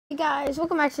guys,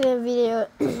 welcome back to the video.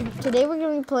 Today we're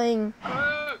going to be playing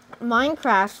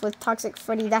Minecraft with Toxic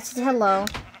Freddy. That's hello.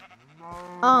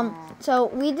 So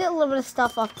we did a little bit of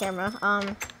stuff off camera.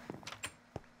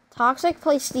 Toxic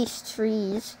placed these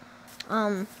trees.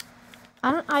 I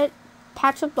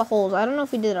patched up the holes. I don't know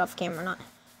if we did it off camera or not.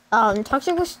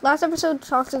 Last episode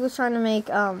Toxic was trying to make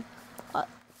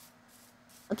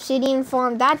obsidian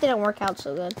farm. That didn't work out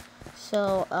so good.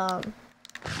 So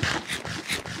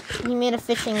he made a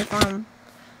fishing farm.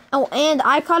 Oh, and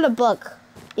I caught a book.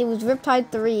 It was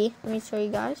Riptide 3. Let me show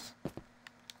you guys.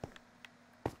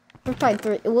 Riptide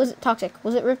 3. It was Toxic.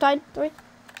 Was it Riptide 3?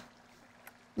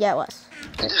 Yeah, it was.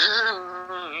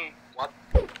 What?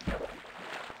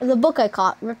 The book I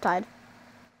caught, Riptide.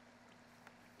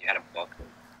 You had a book?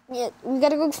 Yeah, we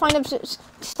gotta go find him.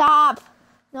 Stop!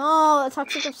 No,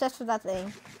 Toxic obsessed with that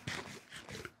thing.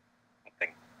 What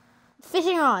thing?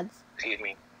 Fishing rods. Excuse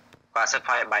me.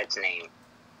 Classify it by its name.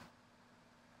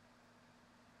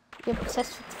 You're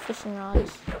obsessed with the fishing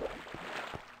rods.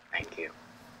 Thank you.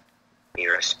 Be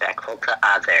respectful to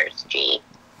others, G.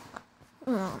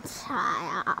 Oh,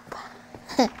 shut up.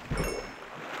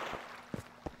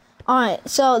 Alright,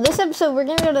 so this episode we're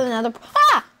gonna go to the nether.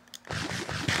 Ah!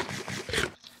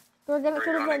 We're gonna go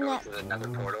to the nether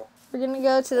portal. We're gonna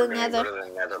go to the nether. Go to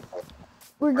the nether portal.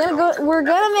 We're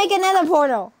gonna make a nether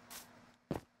portal.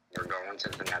 We're going to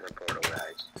the nether portal,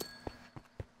 guys.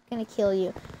 Gonna kill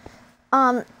you.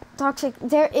 Toxic,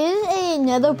 there is a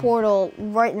nether portal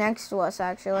right next to us,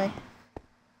 actually.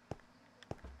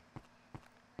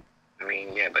 I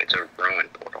mean, yeah, but it's a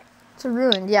ruined portal. It's a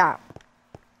ruined, yeah.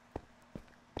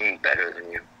 I'm better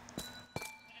than you.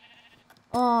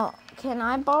 Can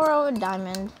I borrow a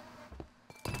diamond?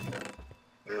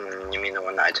 You mean the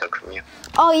one that I took from you?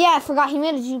 Oh yeah, I forgot. He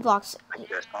made a jukebox. Like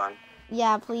this one?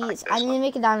 Yeah, please. I need to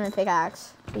make a diamond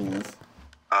pickaxe, please.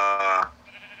 Alright.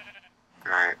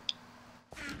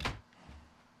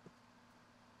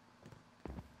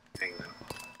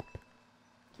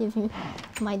 Give me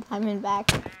my diamond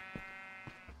back.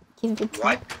 Give it to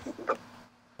What?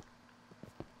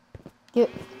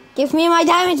 Give me my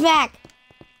diamonds back!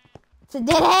 It's a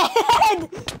dead end!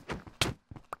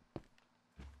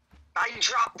 You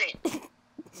dropped it!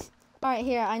 Alright,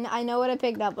 here. I know what I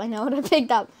picked up.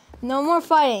 No more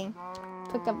fighting.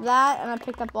 Picked up that, and I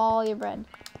picked up all your bread.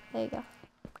 There you go.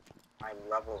 My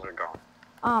levels are gone.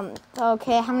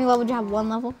 Okay. How many levels do you have? 1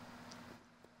 level?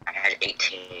 I had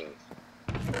 18.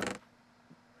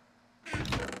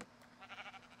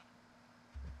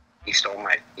 He stole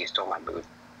my booth.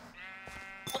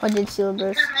 What did steal,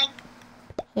 Bruce?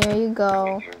 Here you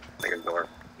go. Place your door.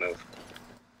 Move.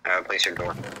 Place your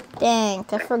door. Dang,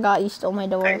 I forgot you stole my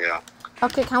door. There you go.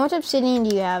 Okay, how much obsidian do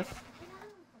you have?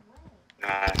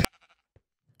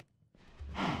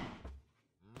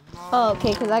 Oh,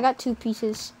 okay, because I got 2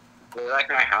 pieces. You like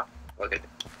my house? Look at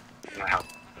my house.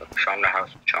 Look, show them the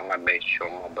house. Show them my base. Show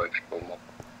them my base. Show them my...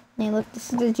 Hey, look,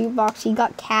 this is the jukebox. You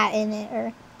got cat in it,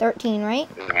 or 13, right?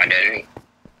 No, I didn't.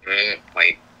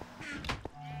 Wait.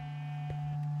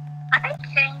 I'm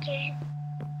thinking,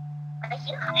 was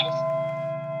you honest?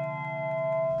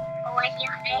 Or was you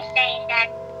honest saying that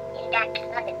in that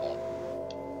cabinet?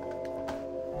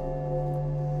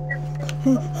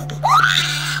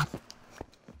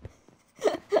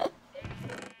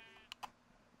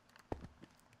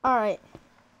 Alright.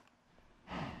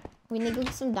 We need to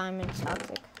get some diamonds,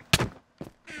 Toxic.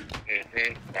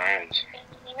 Diamonds.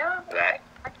 You know, That.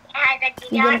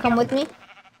 You gonna come with me?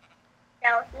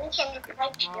 So he can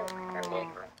fight you.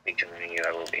 Be joining you,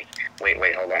 I will be.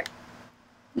 Wait, hold on.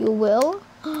 You will?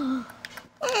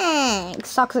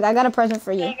 Thanks, Toxic. I got a present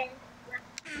for you.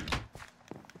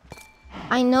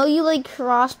 I know you like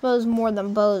crossbows more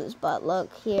than bows, but look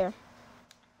here.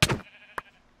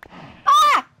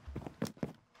 Ah!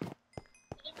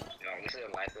 No, this is a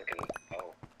nice looking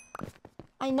bow.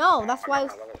 I know, that's why.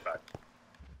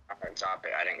 Alright, drop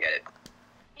it. I didn't get it.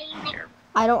 Here.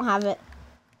 I don't have it.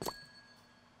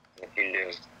 If you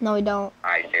do, No, we don't.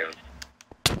 I do.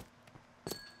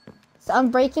 So I'm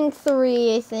breaking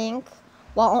 3, I think.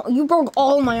 Well, you broke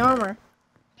all my armor.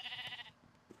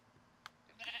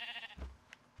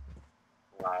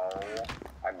 No,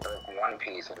 I broke 1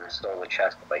 piece and I stole the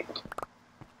chest plate.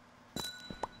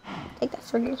 Take that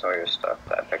for you. That's all your stuff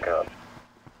that I pick up.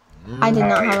 I did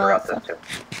not you have all that forgot stuff. this too.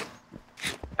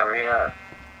 Come here.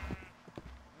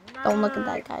 Don't look at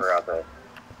that, guys. Forgot this.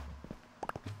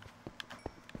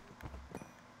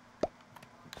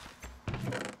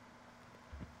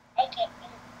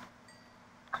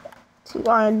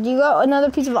 Do you got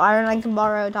another piece of iron I can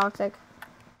borrow, Toxic?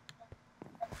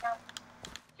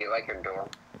 Do you like your door?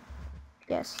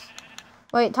 Yes.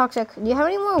 Wait, Toxic, do you have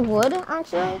any more wood,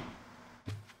 actually?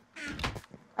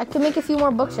 I can make a few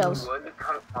more bookshelves. Wood,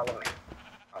 come follow me.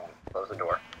 Close the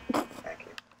door. Thank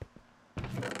you.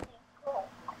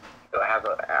 Do I have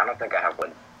I don't think I have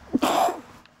wood.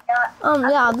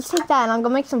 Yeah, I'll just take that and I'll go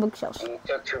make some bookshelves. You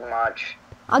took too much.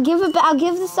 I'll give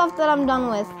the stuff that I'm done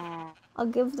with. I'll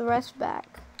give the rest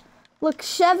back. Look,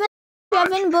 seven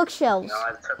bookshelves. No,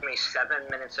 it took me 7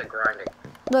 minutes of grinding.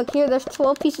 Look, here, there's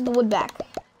 12 pieces of wood back.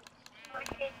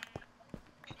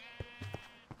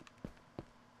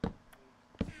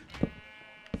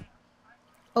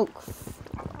 Oh,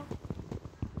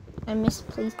 I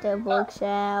misplaced a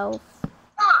bookshelf.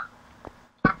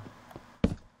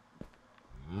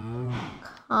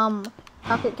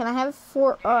 Okay, can I have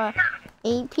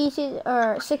 8 pieces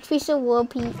or 6 pieces of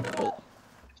wood? Wait.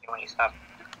 When you stop.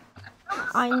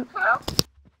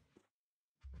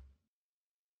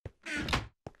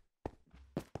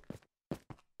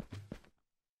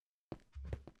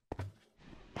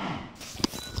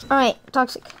 Alright,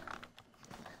 Toxic.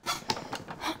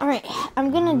 Alright,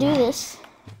 I'm gonna do this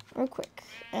real quick.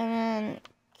 And then,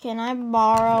 can I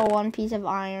borrow 1 piece of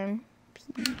iron?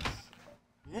 Please?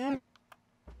 No.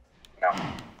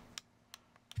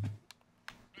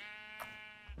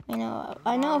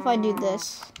 I know if I do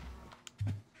this.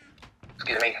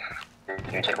 Excuse me.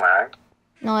 Did you take my iron?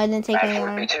 No, I didn't take any I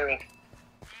iron. too.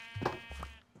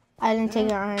 I didn't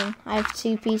take iron. I have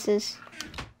 2 pieces.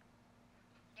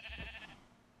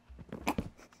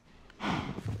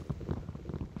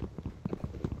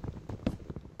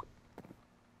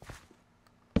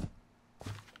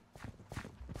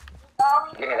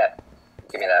 Give me that.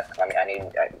 Give me that. I need.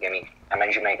 Give me. How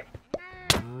many did you make?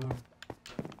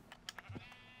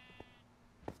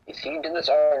 You see, you did this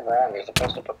all wrong. You're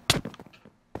supposed to put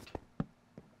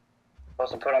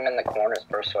them in the corners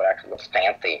first, so it actually looks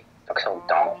fancy. Looks so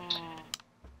dumb.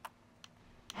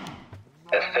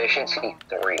 Efficiency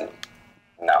 3.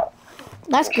 No.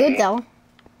 That's good though.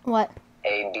 What?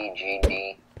 A B G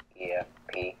D E F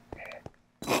P.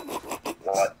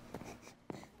 What?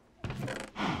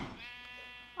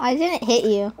 I didn't hit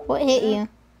you. What hit you?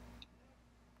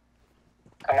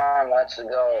 Come on, let's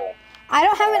go. I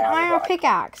don't have an iron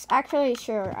pickaxe. Actually,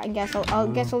 sure. I guess I'll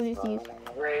just use.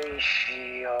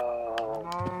 Ratio.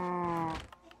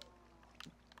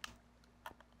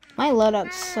 My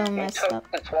loadout's so messed up.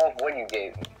 The 12 wood you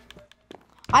gave me.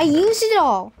 I used it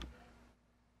all.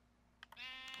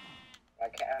 Why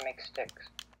can't I make sticks?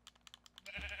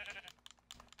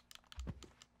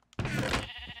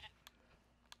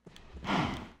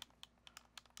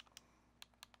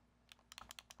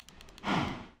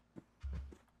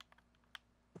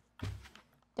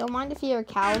 Don't mind if you hear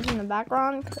cows in the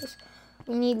background, because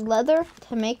we need leather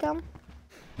to make them.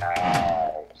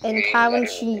 And cow and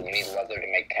sheep. You need leather to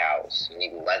make cows. You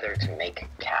need leather to make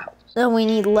cows. Then we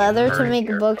need leather to make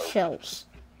bookshelves.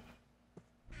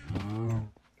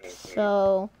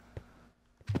 So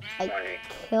I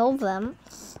kill them,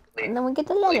 and then we get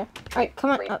the leather. Alright,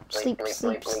 come on. Sleep.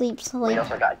 We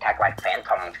also got attacked by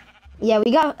phantoms. Yeah,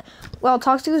 we got. Well,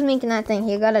 Toxic was making that thing.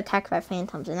 He got attacked by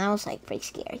phantoms, and that was like pretty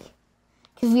scary.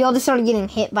 Because we all just started getting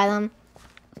hit by them.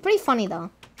 It's pretty funny though.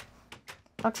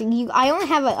 Toxic, I only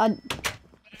have a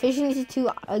efficiency 2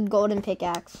 a golden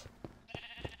pickaxe.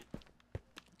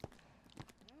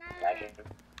 Imagine.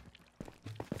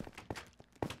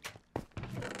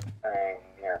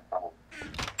 Here, phone.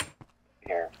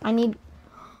 Here. I need.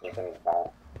 You can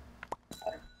phone.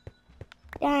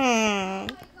 Yeah.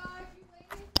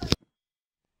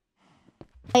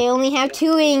 I only have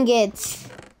 2 ingots.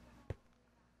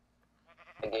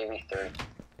 I gave you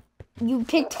 3. You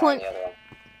picked one.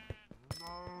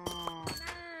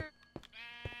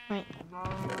 Right.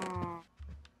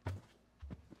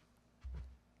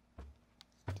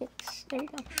 6. There you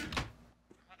go.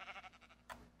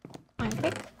 Fine,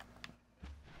 pick.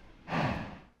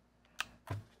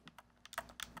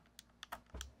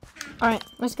 Alright,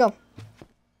 let's go.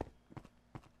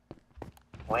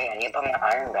 Wait, I need to put my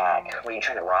iron back. Were you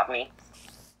trying to rob me?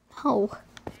 No.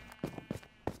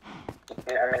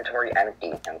 Your inventory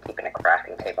empty. I'm keeping a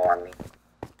crafting table on me.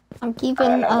 I'm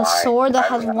keeping a sword that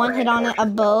has 1 hit on it, a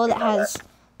bow that has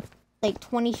like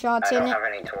 20 shots in it. I don't have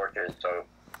any torches, so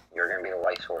you're gonna be the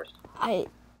light source. I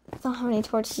don't have any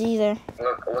torches either.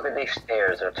 Look at these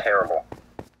stairs. They're terrible.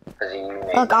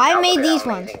 Look, I made these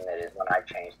ones. That is when I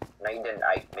changed. No, you didn't.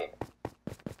 I made it.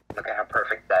 Look at how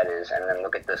perfect that is, and then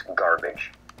look at this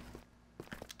garbage.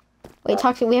 Wait,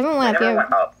 Toxic, we haven't went up here.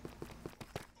 Went up.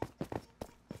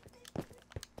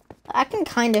 I can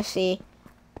kind of see.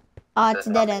 It's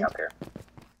a dead end.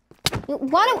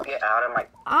 Why don't get out of my...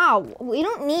 Ow, we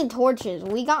don't need torches.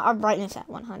 We got our brightness at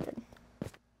 100.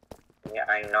 Yeah,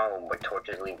 I know, but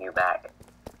torches leave you back.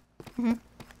 Mm-hmm.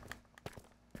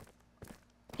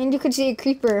 And you could see a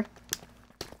creeper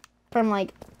from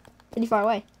like pretty far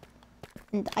away.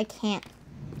 And I can't.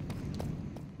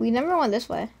 We never went this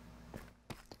way.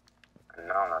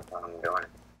 No, that's what I'm doing.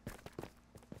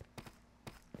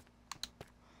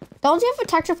 Don't you have a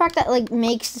texture pack that like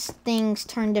makes things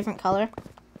turn different color?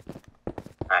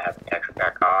 I have the texture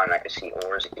pack on. I can see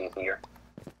ores easier.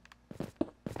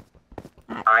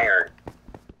 Iron.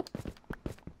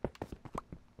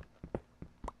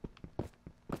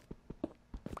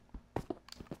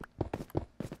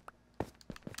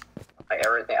 Like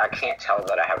everything, I can't tell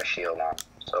that I have a shield on,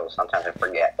 so sometimes I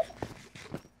forget.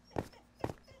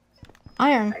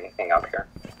 Iron. Anything up here?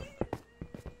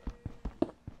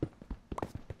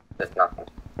 There's nothing.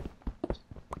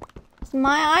 It's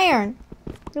my iron.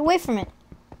 Get away from it.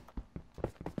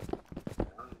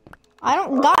 I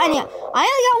don't got any. I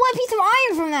only got one piece of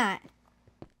iron from that.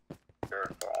 Your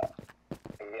fault.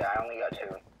 Yeah, I only got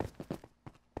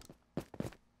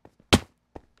 2.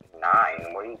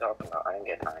 9? What are you talking about? I didn't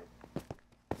get 9.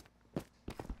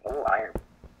 Oh, iron.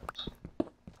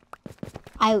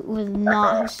 I would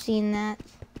not have seen that.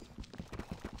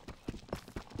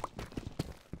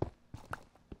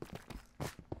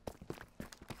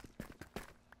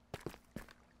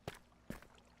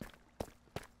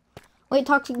 Wait,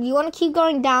 Toxic, do you want to keep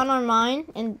going down on mine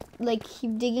and like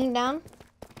keep digging down?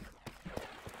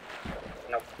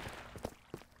 Nope.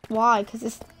 Why?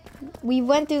 Because we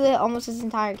went through almost this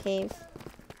entire cave.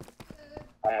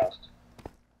 Almost.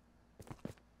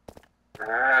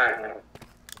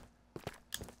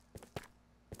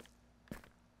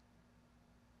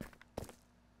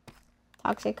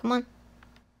 Toxic, come on.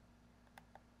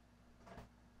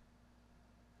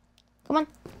 Come on.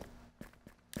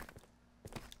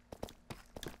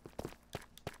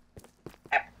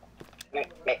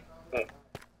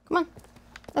 Come on.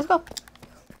 Let's go.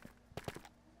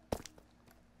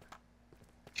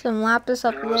 Some lapis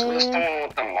up Was this the there. one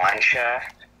with the mine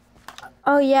shaft?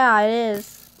 Oh yeah, it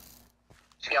is.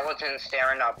 Skeleton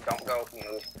staring up. Don't go.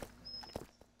 Move.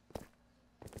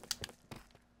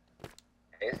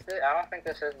 Is it? I don't think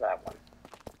this is that one.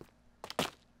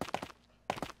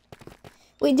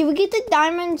 Wait, did we get the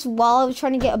diamonds while I was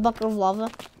trying to get a bucket of lava?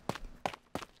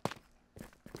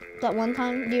 That one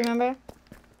time, do you remember?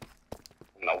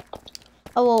 Nope.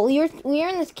 Oh well, we were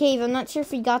in this cave. I'm not sure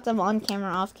if we got them on camera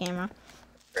or off camera.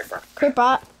 Creeper.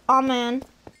 Creeper, oh man.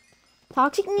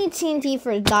 Toxic needs TNT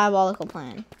for a diabolical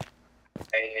plan.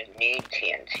 I need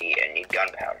TNT. I need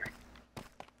gunpowder.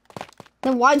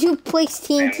 Then why'd you place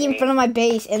TNT in front of my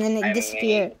base and then it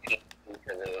disappeared? Because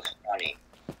it was funny.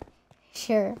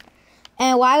 Sure.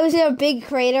 And why was there a big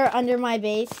crater under my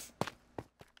base?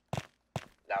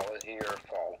 That was your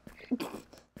fault.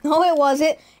 No, it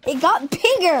wasn't. It got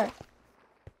bigger.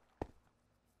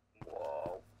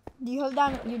 Whoa. Do you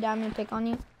have your diamond pick on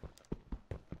you?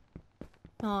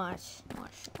 Gosh.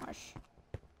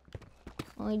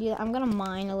 While we do that, I'm gonna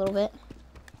mine a little bit.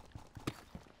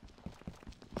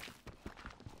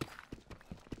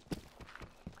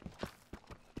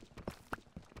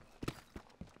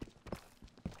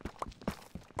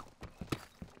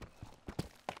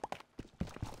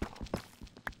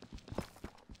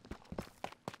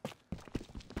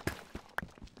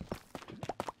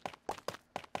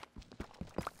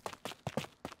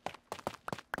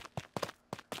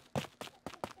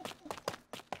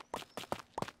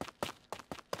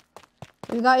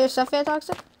 You got your stuff yet,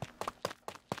 Toxic?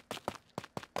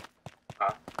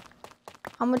 Huh?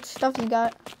 How much stuff you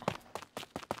got?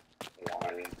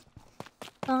 1.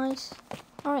 Nice.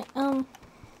 Alright,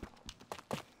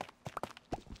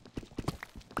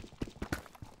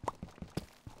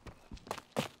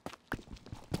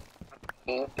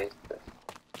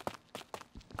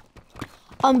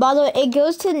 by the way, it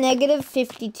goes to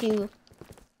 -52.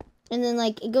 And then,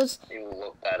 like, it goes... You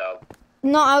looked that up.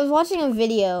 No, I was watching a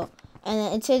video,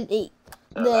 and it said...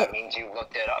 So that means you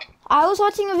looked it up. I was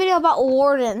watching a video about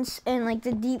wardens and, like,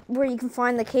 the deep... Where you can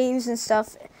find the caves and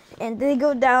stuff. And they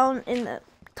go down in the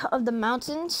top of the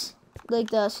mountains. Like,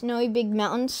 the snowy big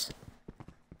mountains.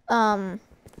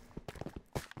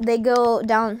 They go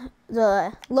down...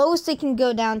 The lowest they can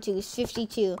go down to is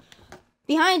 52.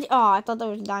 Behind... Oh, I thought there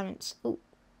was diamonds. Ooh.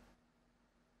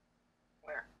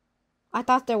 Where? I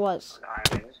thought there was.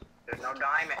 Diamonds. There's no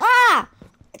diamonds. Ah!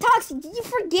 Toxic, did you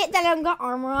forget that I don't got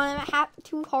armor on? I have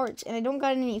 2 hearts and I don't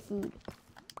got any food.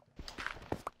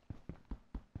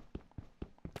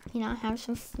 Can I have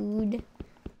some food?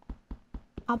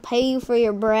 I'll pay you for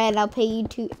your bread. I'll pay you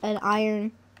an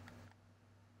iron.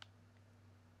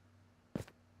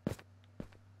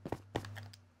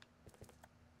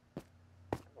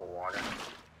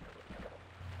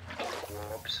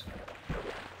 whoops.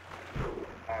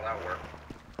 Oh, that worked.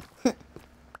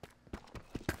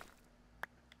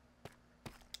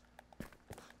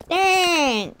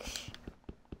 Thanks.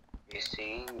 You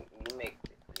see, you make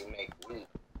wheat,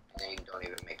 and then you don't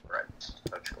even make bread.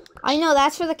 Such a weird. I know,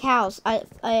 that's for the cows. I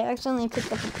accidentally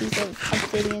picked up a piece of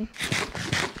obsidian.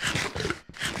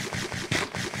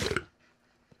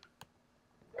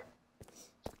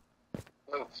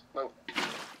 Move.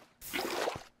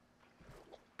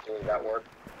 Did that work?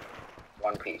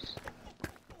 One piece.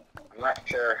 I'm not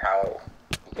sure how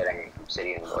getting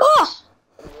obsidian works. Oh!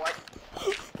 What?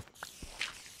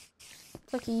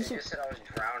 Okay, You just said I was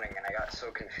drowning and I got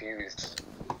so confused.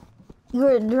 you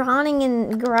were drowning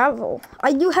in gravel.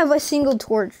 I do have a single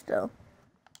torch, though.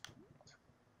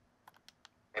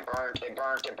 It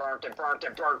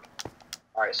burnt.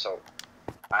 Alright, so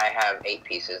I have 8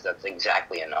 pieces. That's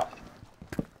exactly enough.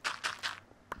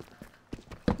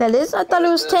 That is? I thought it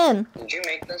was 10. Did you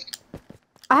make this?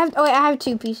 I have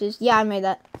 2 pieces. Yeah, I made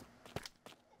that.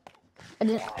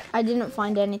 I didn't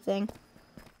find anything.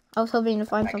 I was hoping to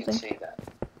find something. I can see that.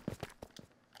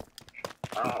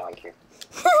 I don't like you.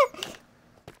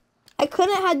 I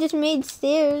couldn't have just made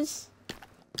stairs.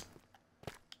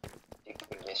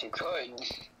 Yes, you could.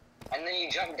 And then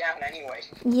you jumped down anyway.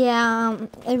 Yeah,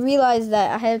 I realized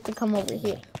that I had to come over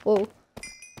here. Whoa. You're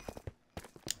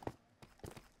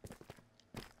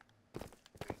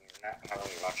not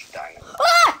having much diamond.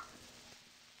 Ah!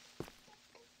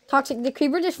 Toxic, the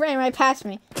creeper just ran right past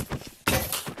me.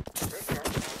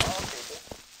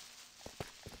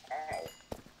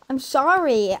 I'm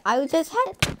sorry. I just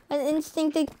had an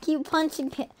instinct to keep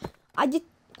punching him. I just...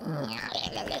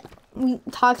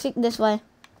 Toxic, this way.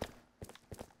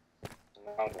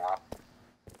 No, not.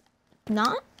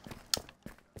 Not?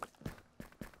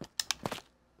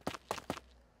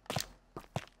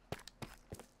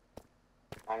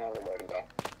 I know where to go.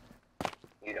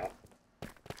 You don't.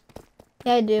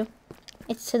 Yeah, I do.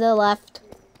 It's to the left.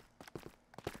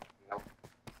 Nope.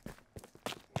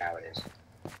 Now it is.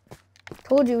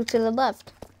 Told you, to the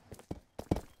left.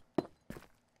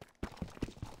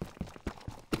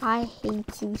 I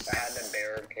hate you. If I had the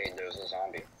barricade, there's a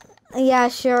zombie. Yeah,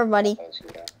 sure, buddy.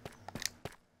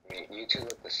 You two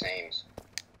look the same.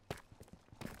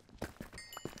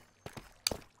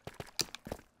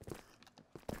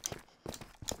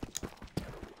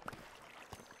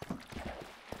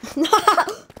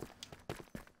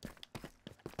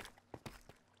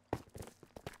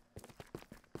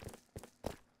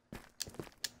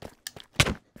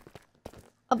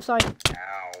 I'm sorry.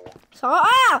 Ow. Sorry.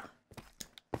 Ow!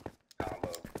 Combo.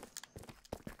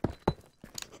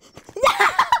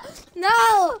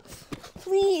 No!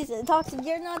 Please, Toxic,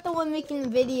 you're not the one making the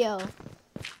video.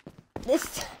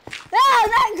 This... No,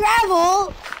 not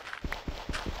gravel!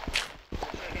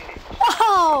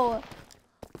 No!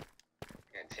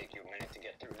 It's gonna take you a minute to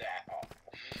get through that.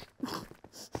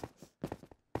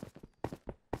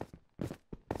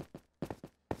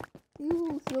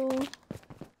 You so...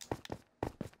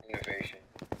 Innovation.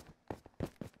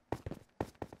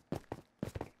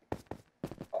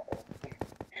 Uh-oh.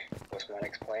 What's my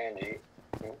next plan, G?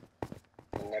 You'll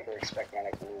never expect my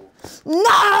next move.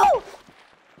 No!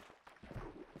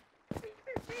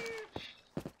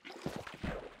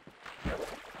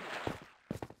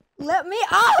 Let me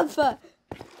up!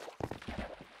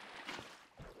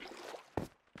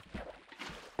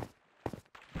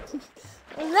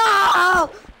 No!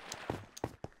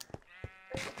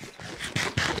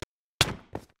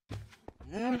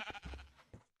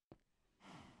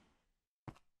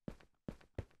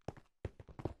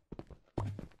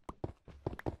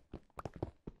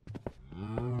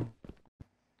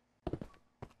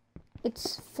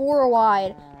 It's 4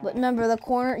 wide, but remember the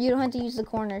corner, you don't have to use the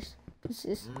corners. It's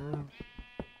just...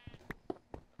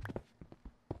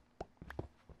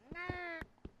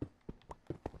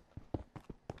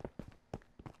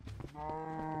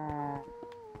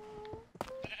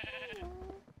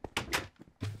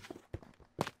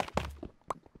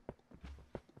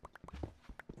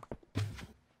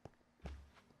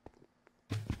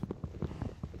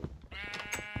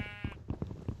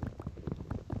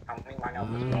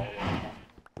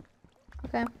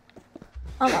 Okay.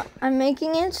 I'm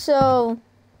making it so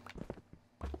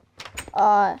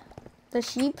the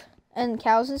sheep and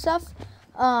cows and stuff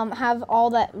have all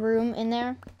that room in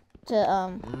there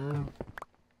to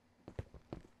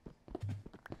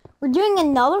We're doing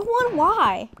another one?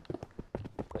 Why?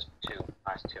 There's 2.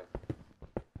 Last 2.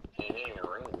 You need a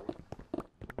room.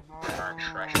 There are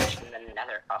treasures in the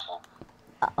nether. Uh-oh.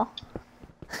 Uh-oh.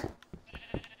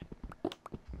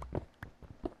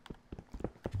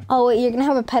 Oh, wait, you're gonna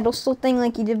have a pedestal thing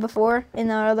like you did before in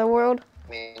the other world?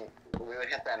 mean, we would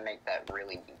have to make that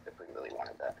really deep if we really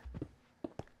wanted that.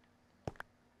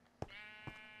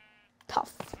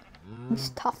 Tough. He's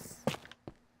tough.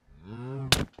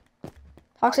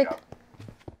 Toxic.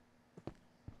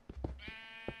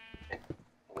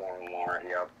 More,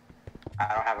 yep.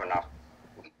 I don't have enough.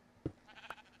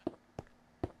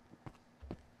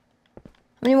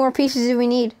 How many more pieces do we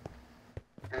need?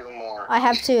 2 more. I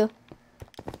have 2. Yep.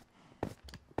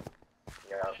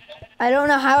 I don't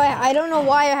know how I don't know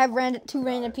why I have 2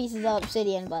 random pieces of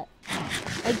obsidian, but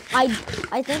I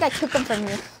think I took them from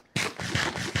you.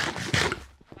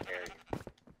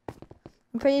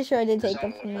 I'm pretty sure I did take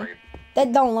them from you.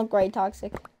 That don't look right,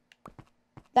 Toxic.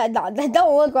 That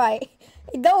don't look right.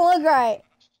 It don't look right.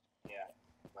 Yeah.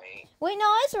 Wait,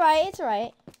 no, it's right. It's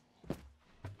right.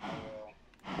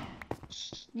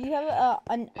 You have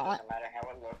it doesn't matter how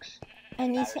it looks. It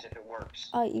and matters if it works.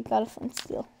 Oh, you got a flint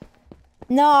steel.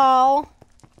 No.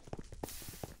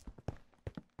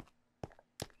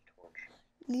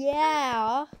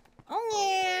 Yeah. Oh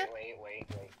yeah. Wait.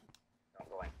 Don't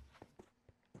go in.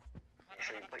 Make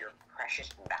sure you put your precious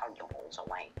valuables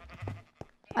away.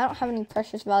 I don't have any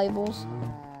precious valuables.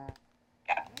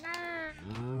 Yeah.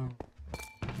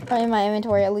 Or in my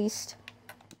inventory, at least.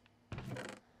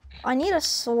 I need a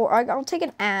sword. I'll take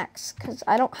an axe, because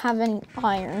I don't have any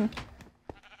iron.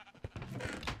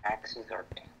 Axes are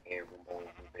terrible in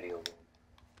video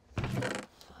games.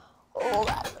 Oh,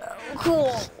 that's so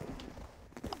cool.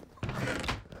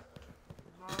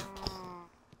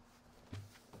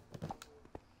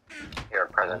 Here,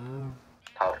 present.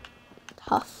 Tough.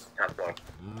 Tough. Tough luck.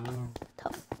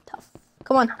 Tough.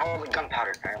 Come on. Oh, the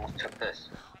gunpowder. I almost took this.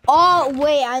 Oh,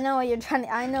 wait. I know what you're trying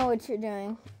to... I know what you're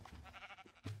doing.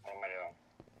 What am I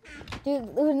doing?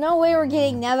 Dude, there's no way we're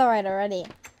getting netherite already.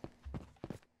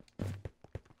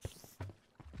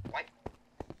 What?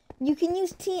 You can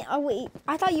use Oh, wait.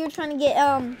 I thought you were trying to get,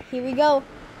 here we go.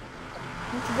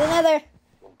 Into the nether.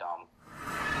 You're dumb.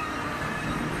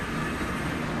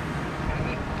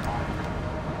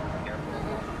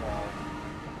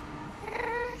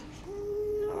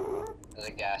 There's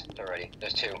a gas already.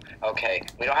 There's 2. Okay.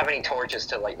 We don't have any torches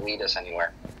to, like, lead us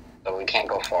anywhere. So we can't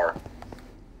go far.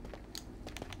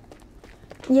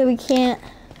 Yeah, we can't.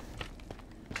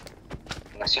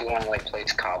 Unless you want to, like,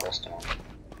 place cobblestone.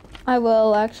 I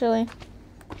will, actually.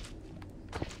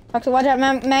 Actually, watch out,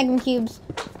 magma cubes.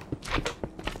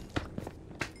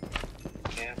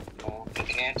 Yeah, well, you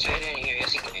can't sit in here.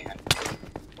 Yes, you can.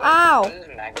 Ow! What is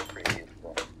magma preview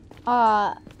for?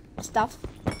 Stuff.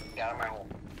 Get out of my hole.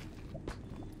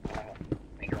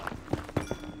 Make your own.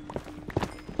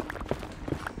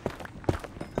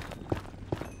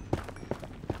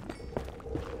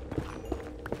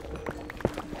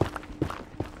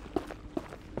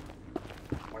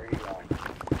 Where are you going?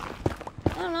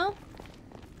 I don't know.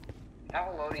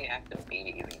 How low do you have to be to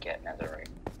even get netherite?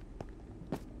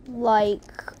 Like,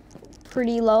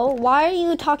 pretty low. Why are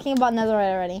you talking about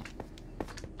netherite already?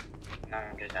 No,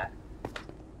 I'm just asking.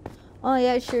 Oh,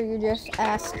 yeah, sure, you're just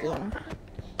asking.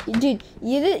 Dude,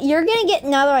 you're gonna get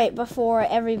netherite before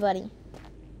everybody.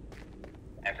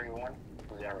 Everyone?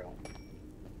 Who's everyone?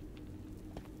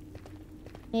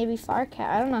 Maybe Firecat.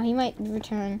 I don't know. He might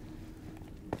return.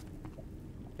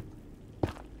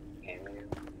 Cameo.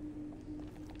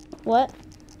 What?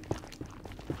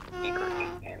 Secretly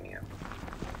cameo.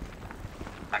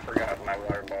 I forgot my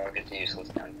water bucket's useless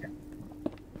down here.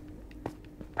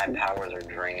 My powers are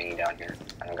draining down here.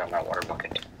 I don't got my water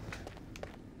bucket.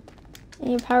 And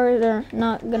your powers are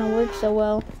not gonna work so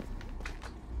well.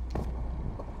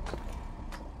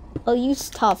 I'll use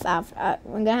tough after.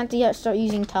 I'm gonna have to start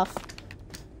using tough.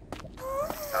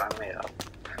 I made up.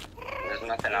 There's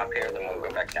nothing up here, then we'll go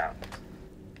back down.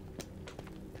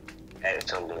 Hey,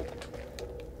 it's a loop.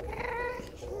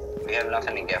 We have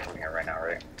nothing to get from here right now,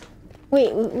 right?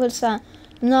 Wait, what's that?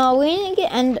 No, we need to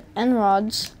get end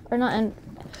rods. Or not end.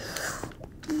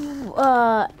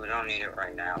 We don't need it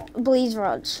right now. Blaze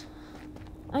rods.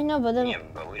 I know, but then. Yeah,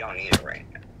 but we don't need it right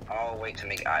now. I'll wait to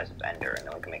make Eyes of Ender, and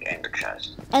then we can make Ender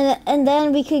Chest. And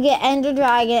then we could get Ender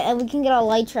Dragon, and we can get a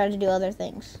Elytra to do other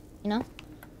things. You know?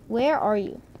 Where are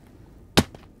you?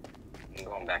 I'm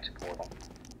going back to Portal.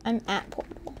 I'm at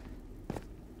Portal.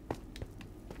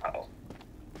 Uh-oh.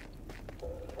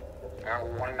 I got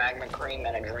 1 magma cream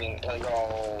and a dream. Let's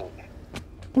go.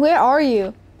 Where are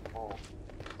you? Oh.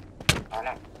 I don't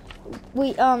know.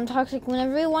 We Toxic,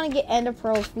 whenever we want to get ender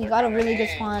pearls, we gotta really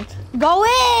just want to go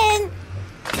in!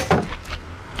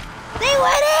 They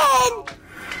went in!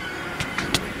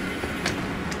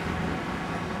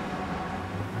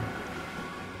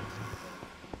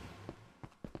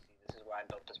 See, this is why I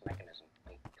built this mechanism.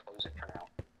 Like, close it for now.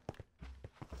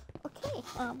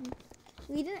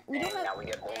 We don't have. Now we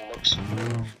get more books.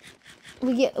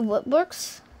 We get what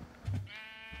books?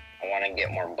 I want to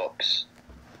get more books.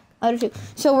 I do too.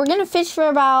 So we're gonna fish for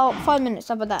about 5 minutes.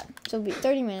 How about that? So it'll be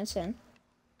 30 minutes in.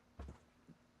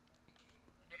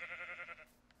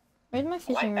 Where's my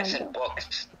fishing I rod? said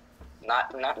books.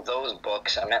 Not those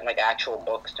books. I meant like actual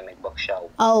books to make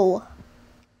bookshelves. Oh.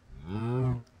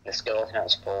 The skeleton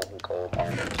has full gold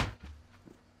armor.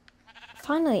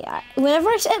 Finally, whenever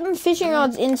I set my fishing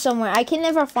rods in somewhere, I can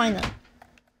never find them.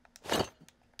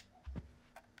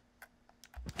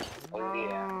 Oh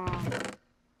yeah.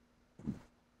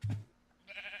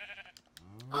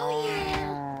 Oh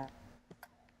yeah.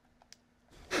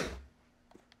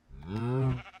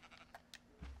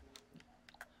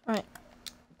 Alright.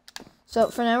 So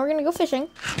for now we're gonna go fishing.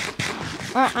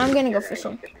 Alright, I'm gonna go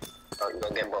fishing. Oh, go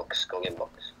get books. Go get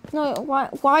books. No,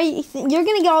 why you're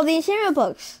gonna get all the enchantment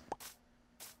books?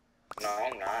 No,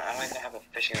 I'm not. I don't even have a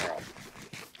fishing rod.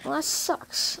 Well, that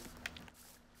sucks.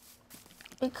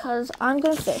 Because I'm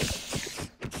gonna fish.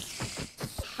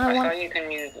 I thought you can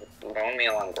use bone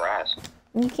meal on grass.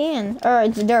 You can. Or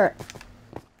it's dirt.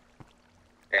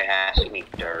 It has to be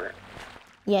dirt.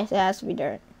 Yes, it has to be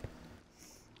dirt.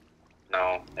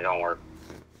 No, it don't work.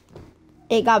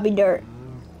 It gotta be dirt.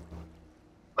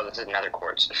 Oh, this is nether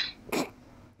quartz.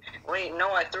 Wait,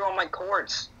 no, I threw all my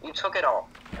quartz. You took it all.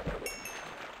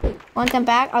 Want them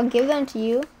back? I'll give them to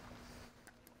you.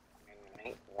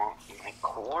 I want my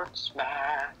quartz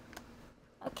back.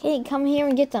 Okay, come here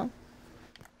and get them.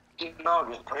 No,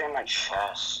 just put it in my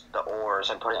chest. The ores.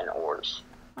 I put it in ores.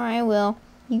 Alright, I will.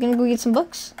 You gonna go get some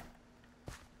books?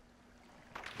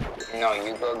 No,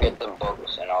 you go get the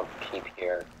books and I'll keep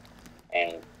here.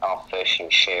 And I'll fish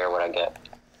and share what I get.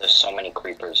 There's so many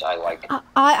creepers. I like it.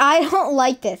 I don't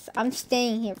like this. I'm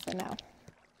staying here for now.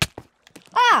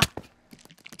 Ah!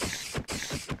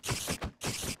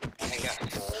 I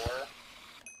got 4.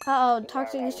 Uh-oh,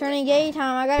 Toxic is turning gay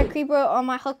time. I got a creeper on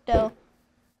my hook, though.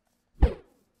 Fire.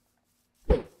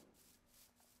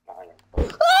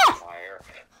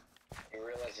 You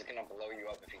realize it's gonna blow you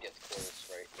up if he gets close,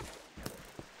 right?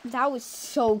 That was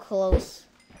so close.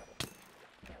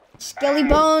 Skelly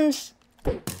bones.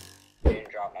 You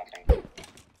didn't drop nothing.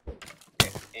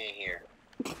 Get in here.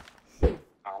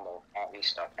 Combo. Oh, he's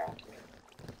stuck now.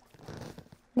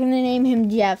 I'm gonna name him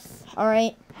Jeff,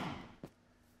 alright?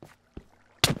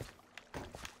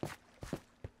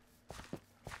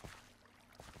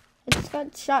 I just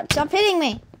got shot. Stop hitting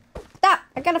me! Stop!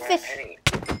 I got a fish.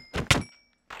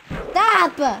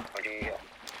 Stop! What do you get?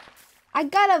 I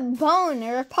got a bone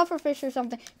or a pufferfish or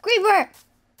something. Creeper!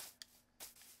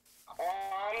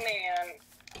 Oh man.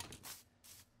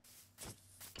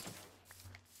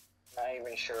 Not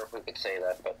even sure if we could say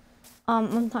that, but.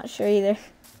 I'm not sure either.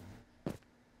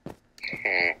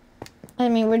 I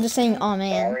mean, we're just saying, oh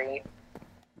man. Sorry.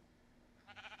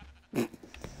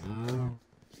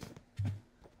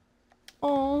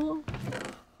 Oh.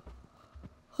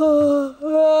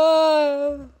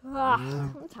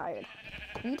 I'm tired.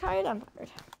 Are you tired? I'm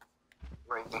tired.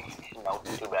 Right. No,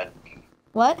 too bad.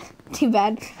 What? Too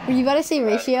bad. Were you about to say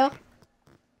ratio?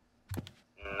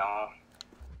 No.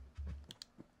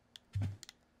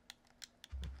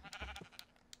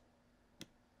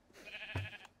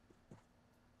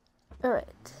 Alright.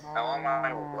 I want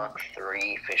my luck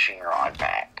 3 fishing rod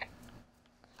back.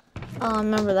 Oh, I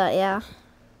remember that, yeah.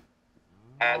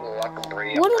 I had luck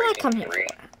 3. What did I come here for?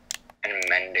 And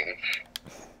mending.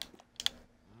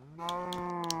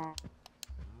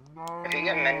 If you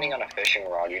get mending on a fishing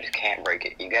rod, you just can't break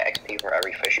it. You get XP for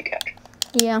every fish you catch.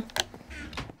 Yeah.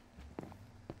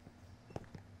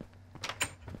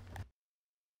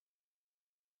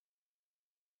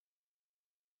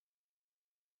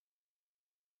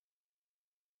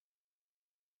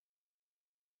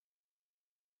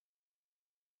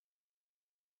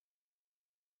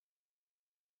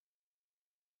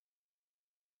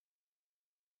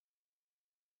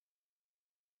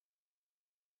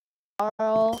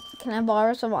 Can I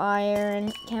borrow some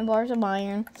iron? Can I borrow some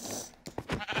iron?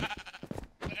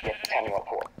 Yeah, tell me what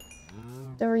for.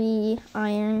 3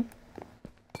 iron.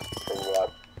 For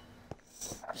what?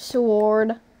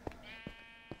 Sword.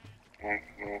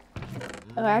 Mm-hmm.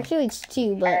 Oh, actually it's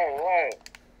 2, but Hey, wait.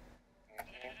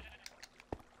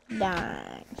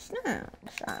 thanks.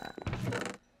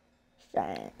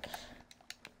 Thanks.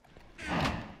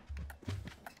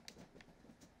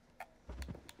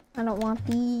 I don't want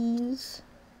these.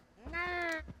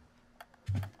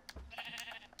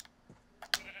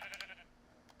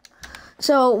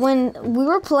 So when we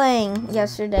were playing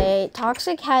yesterday,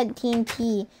 Toxic had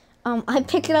TNT. I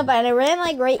picked it up and I ran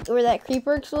like right where that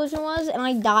creeper explosion was, and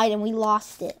I died and we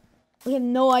lost it. We have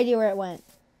no idea where it went.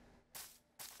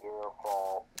 Your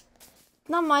fault.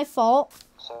 Not my fault.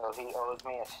 So he owes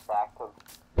me a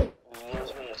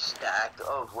stack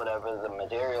of whatever the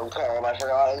material called. I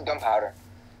forgot. It's gunpowder.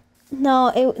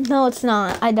 No, it's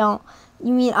not. I don't.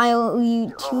 You mean I owe you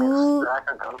You owe me a 2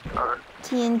 stack of gunpowder.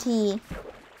 TNT?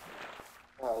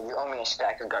 No, you owe me a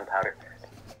stack of gunpowder.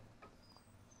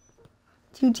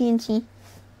 2 TNT.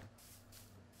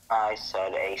 I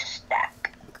said a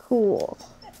stack. Cool.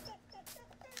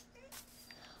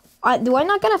 Do I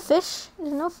not get a fish?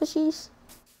 There's no fishies.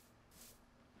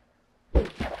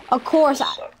 Of course.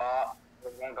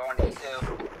 We're gonna go into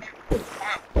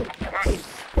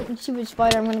two. Stupid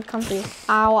spider, I'm gonna come through.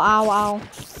 Ow, ow, ow. I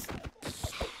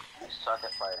suck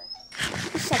at fighting.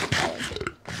 You suck at fighting.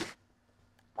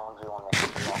 1v1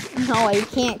 makes me No, you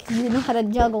can't because you know how to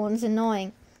juggle and it's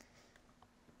annoying.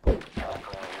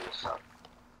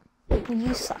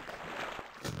 You suck.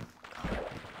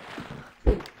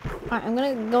 Alright, I'm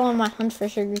gonna go on my hunt for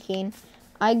sugarcane.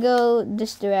 I go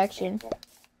this direction.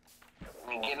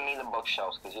 Give me the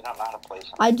bookshelves because you don't know how to place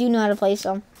them. I do know how to place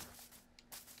them.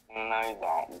 No, you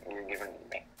don't. You're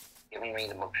giving me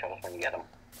the bookshelves when you get them.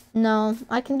 No,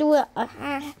 I can do it.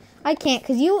 I can't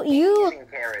because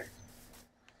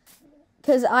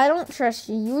because I don't trust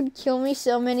you. You would kill me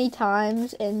so many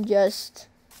times and just.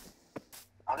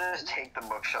 I'll just take the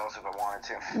bookshelves if I wanted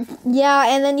to. Yeah,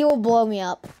 and then you will blow me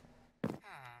up.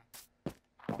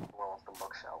 Blow up the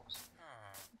bookshelves.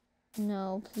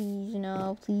 No, please,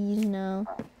 no, please, no.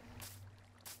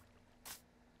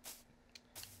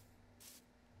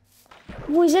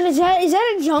 Wait, is that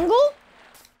a jungle?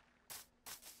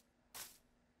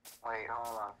 Wait,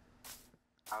 hold on.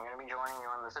 I'm gonna be joining you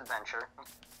on this adventure.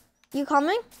 You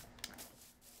coming?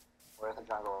 Where's the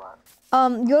jungle at?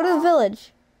 Go to the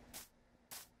village.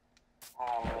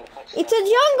 It's a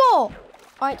jungle!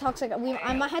 Alright, Toxic, I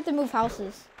might have to move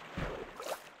houses.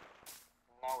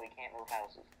 No, we can't move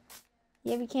houses.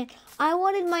 Yeah, we can. I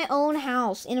wanted my own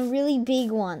house in a really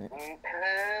big one.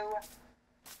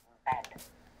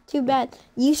 Too bad.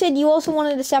 You said you also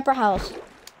wanted a separate house.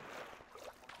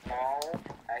 No,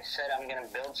 I said I'm gonna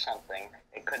build something.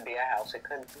 It could be a house, it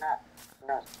could not.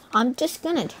 No. I'm just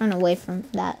gonna turn away from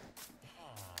that.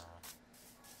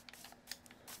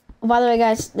 Oh, by the way,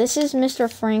 guys, this is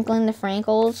Mr. Franklin the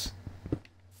Frankles.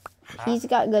 He's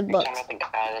got good books. The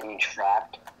guy that you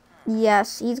trapped?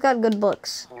 Yes, he's got good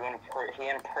books. He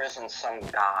imprisoned some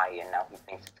guy and now he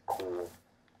thinks it's cool.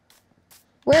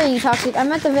 Where are you, Toxic?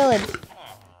 I'm at the village.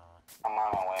 I'm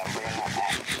on my way. I'm bringing my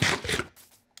axe.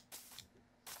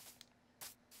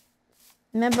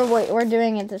 Remember what we're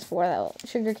doing it this for, though.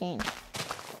 Sugarcane.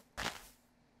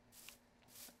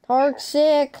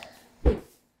 Toxic. I'm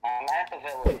at the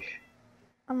village.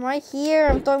 I'm right here.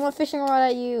 I'm throwing my fishing rod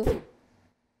at you.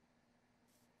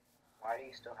 Why do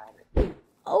you still have it?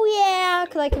 Oh, yeah,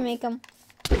 because I can make them.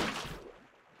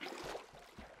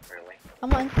 Really?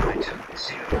 Come on. I took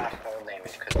zero fall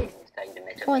damage because you decided to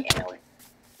make Come it on.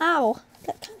 Ow.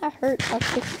 That kind of hurt,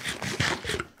 Toxic.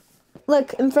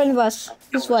 Look, in front of us.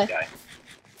 This way.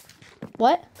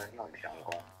 What? There's no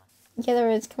jungle. Yeah,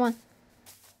 there is. Come on.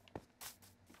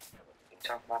 You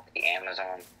talk about the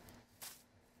Amazon.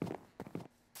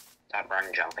 Stop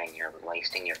run jumping. You're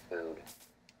wasting your food.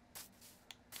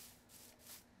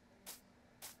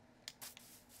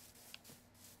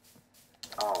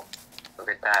 Oh, look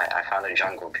at that. I found a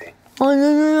jungle tree. Oh,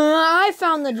 no. I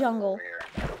found the jungle. Over here.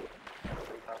 What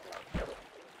are you talking about?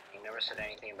 You never said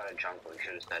anything about a jungle. You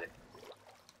should have said it.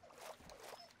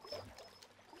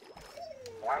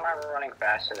 Why am I running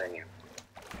faster than you?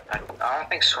 I don't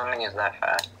think swimming is that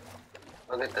fast.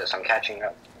 Look at this. I'm catching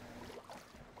up.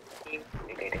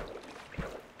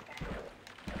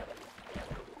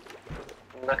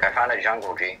 Look, I found a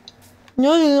jungle, G.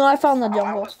 No, I found the I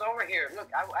jungle. was over here. Look,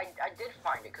 I did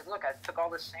find it. Because look, I took all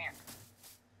this sand.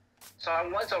 So I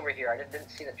was over here. I just didn't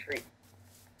see the tree.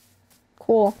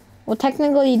 Cool. Well,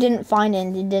 technically you didn't find it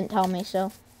and you didn't tell me,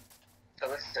 so. So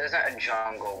this isn't a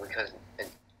jungle because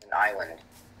it's an island.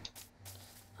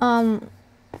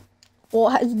 Well,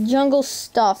 it has jungle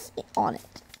stuff on it.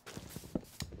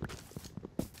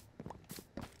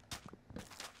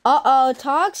 Uh-oh,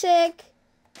 Toxic!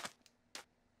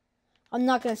 I'm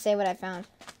not gonna say what I found.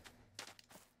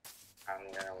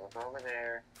 I'm gonna look over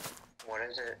there. What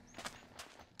is it?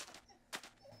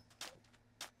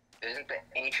 Isn't the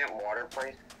ancient water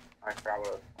place? I forgot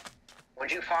what.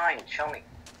 What'd you find? Show me.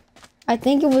 I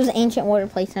think it was ancient water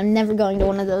place. I'm never going to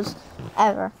one of those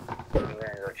ever. I'm gonna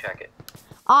go check it.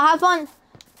 I'll have fun.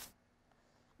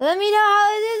 Let me know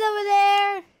how it is over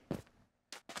there.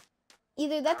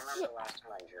 Either I that's remember the last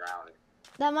time I drowned.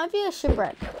 that might be a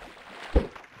shipwreck.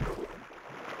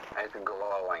 It's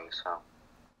glowing, so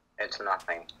it's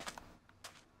nothing.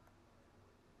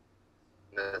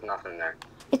 There's nothing there.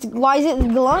 Why is it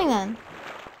glowing then?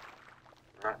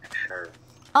 I'm not sure.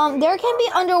 There can be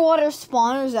underwater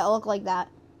spawners that look like that.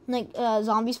 Like,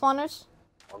 zombie spawners.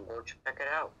 Well, go check it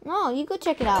out. No, you go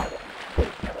check it out.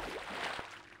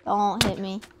 Don't hit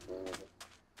me.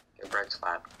 Get bread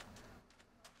slapped.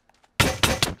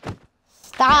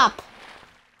 Stop!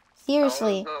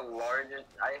 Seriously. That was the largest.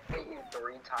 I hit you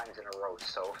 3 times in a row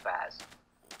so fast.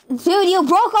 Dude, you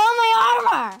broke all my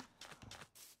armor!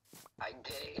 I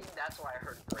did. That's why I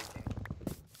heard breaking.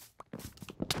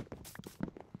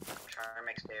 I'm trying to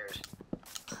make stairs.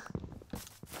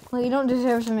 Well, you don't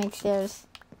deserve to make stairs.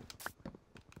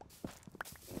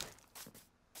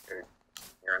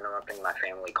 You're interrupting my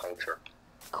family culture.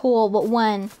 Cool, but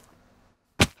when?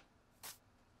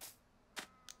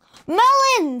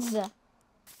 Melons!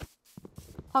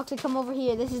 Toxic, come over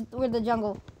here. This is where the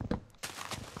jungle.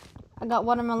 I got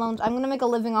watermelons. I'm gonna make a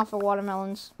living off of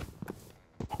watermelons.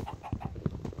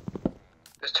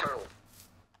 This turtle.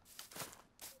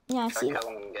 Yeah, I see. Tell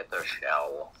them to get their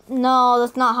shell. No,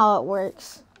 that's not how it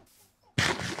works.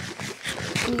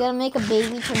 You gotta make a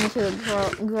baby turn into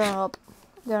a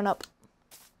grown up.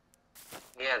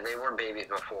 Yeah, they were babies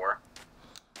before.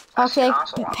 Okay,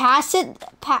 past it,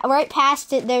 right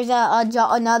past it, there's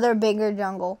another bigger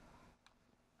jungle.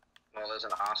 Well, there's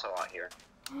an ocelot here.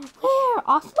 Where?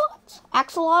 Ocelot?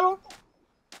 Axolotl?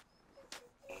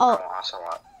 Oh. No,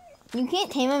 ocelot. You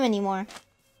can't tame him anymore.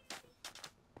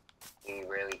 You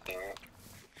really can't.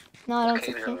 No, I don't This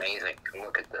think cave's you. amazing.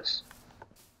 Look at this.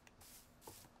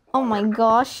 Oh my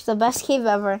gosh, the best cave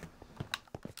ever.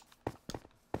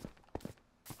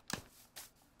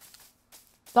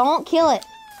 Don't kill it.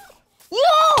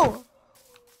 Yo! Ooh,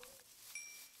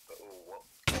 whoa.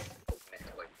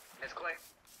 Misclick.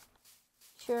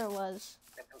 Sure it was.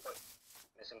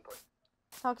 Misinput.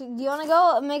 Toxic, do you want to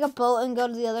go make a boat and go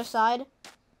to the other side?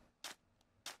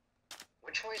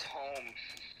 Which way's home?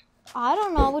 I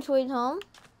don't know which way's home.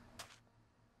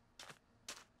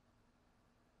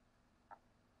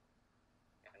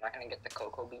 I'm not gonna get the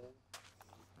cocoa bean.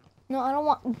 No, I don't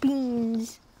want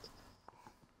beans.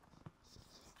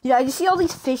 Dude, I just see all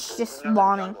these fish just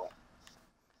spawning.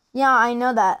 Yeah, I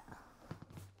know that.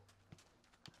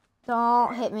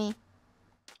 Don't hit me.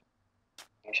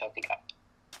 I'm Chelsea got.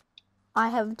 I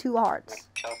have 2 hearts.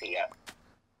 Chelsea got.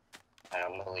 I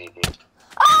don't believe you.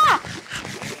 Ah!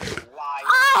 Why?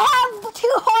 I have 2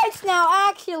 hearts now,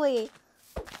 actually.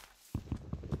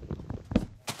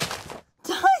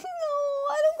 No,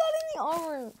 I don't got any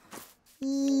armor. You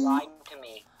lied to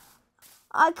me.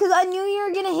 Cause I knew you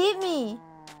were gonna hit me.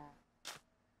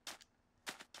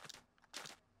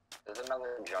 There's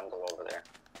another jungle over there.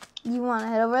 You wanna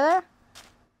head over there?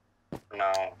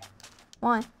 No,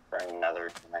 Why? for another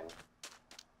time.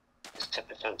 This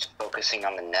episode's focusing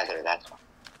on the nether, that's why.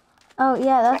 Oh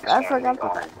yeah, that's Next I one, forgot we go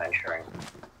about on that. adventuring.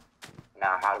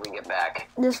 Now, how do we get back?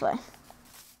 This way.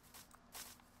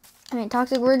 Alright,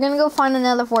 Toxic, we're gonna go find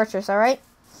another fortress, alright?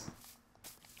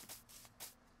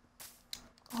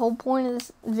 The whole point of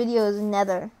this video is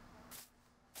nether.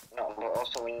 No, but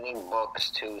also we need books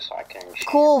too, so I can.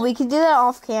 Cool, we can do that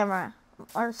off camera.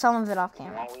 Or some of it off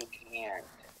camera. No, we can't.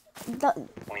 The-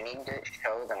 We need to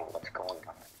show them what's going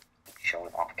on.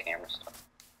 Showing off camera stuff.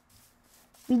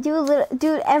 We do a little,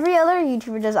 dude, every other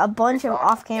YouTuber does a bunch of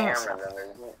off camera stuff. Then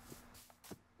there's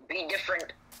be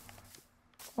different.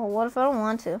 Well, what if I don't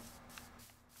want to?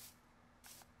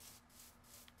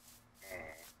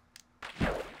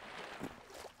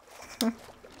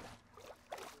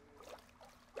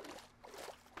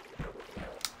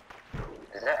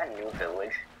 Is that a new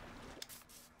village?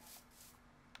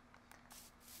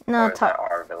 No, Or is that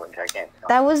our village? I can't tell.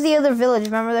 that was the other village.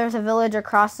 Remember there was a village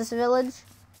across this village?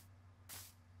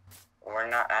 We're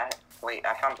not at. Wait,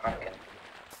 I found pumpkin.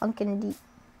 Pumpkin deep.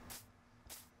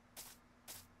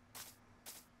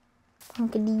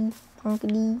 Pumpkin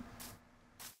pumpkin.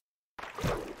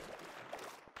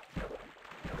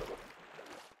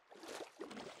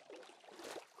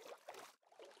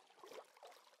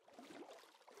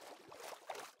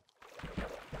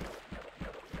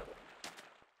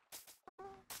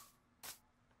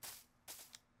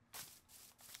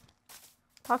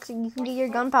 Toxic, you can get your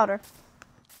gunpowder.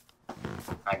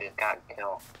 I just got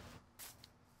killed.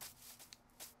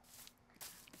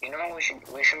 You know, we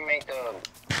should make a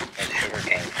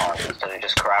sugarcane farm instead of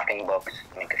just crafting books.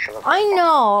 Make a sugarcane I farm.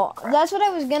 know. That's what I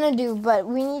was gonna do, but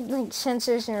we need like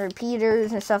sensors and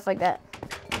repeaters and stuff like that.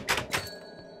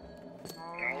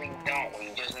 No, we don't. We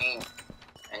just need,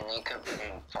 and you could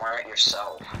farm it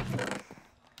yourself.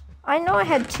 I know I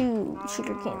had 2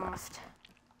 sugarcane left.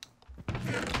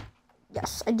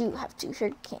 Yes, I do have 2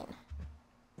 sugar cane.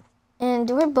 And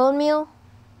do we have bone meal?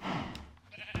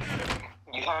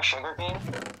 You have a sugar cane?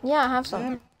 Yeah, I have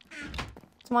some.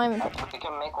 It's mine. We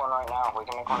can make one right now. We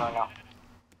can make one right now.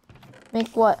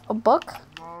 Make what? A book?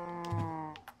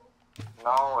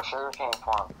 No, a sugar cane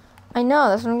farm. I know,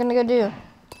 that's what I'm gonna go do.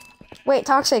 Wait,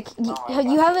 Toxic, you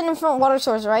have an infinite water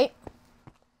source, right?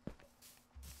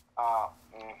 Yeah.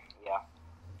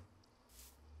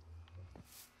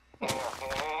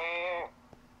 Here.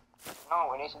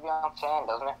 No, it needs to be on sand,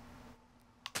 doesn't it?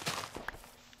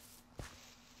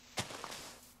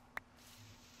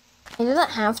 It doesn't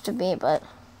have to be, but...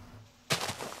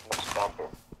 It's better.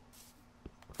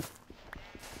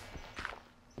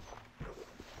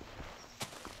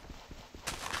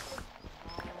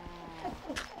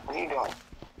 What are you doing?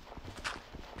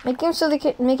 Make them so they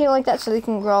can make it like that so they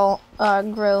can grow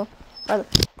farther.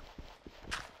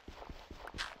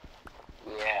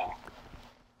 Yeah.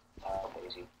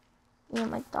 Daisy. Yeah,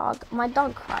 my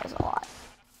dog cries a lot.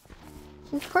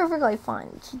 She's perfectly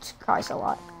fine. She just cries a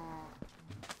lot.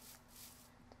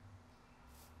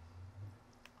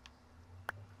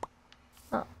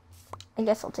 Oh, I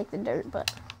guess I'll take the dirt,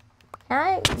 but can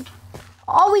I?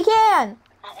 Oh, we can!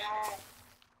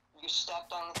 You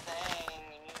stepped on the thing.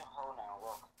 You need a hoe now.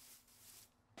 Look.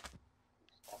 You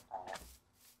stepped on it.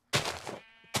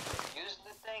 Use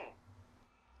the thing.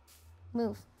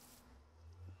 Move.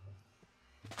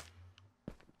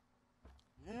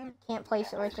 Can't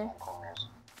place it right there.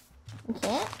 You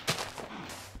can't?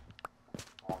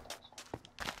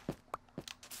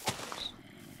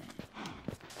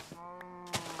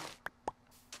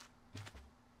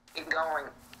 Keep going.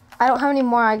 I don't have any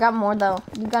more. I got more though.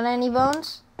 You got any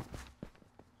bones?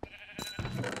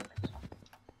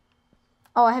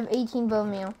 Oh, I have 18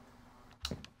 bone meal.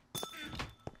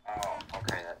 Oh,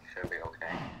 okay, that should be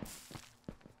okay.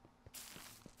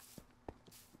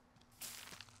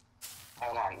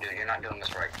 Hold on, dude, you're not doing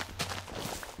this right.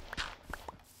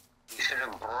 You should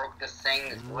have broke the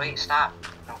thing. Wait, stop.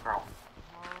 No problem.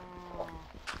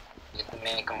 You have to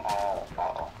make them all.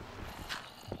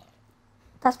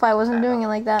 That's why I wasn't doing it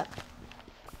like that.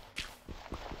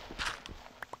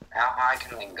 How high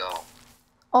can they go?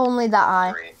 Only that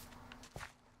high. 3.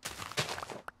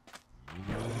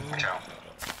 Watch out.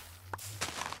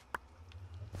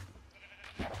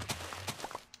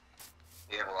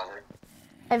 Do you have leather?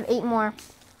 I have 8 more.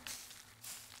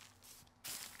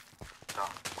 No.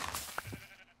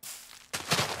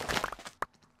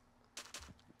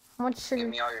 How much sugar? Give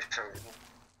me all your sugar.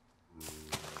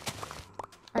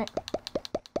 Alright.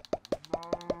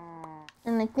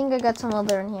 And I think I got some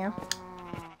leather in here.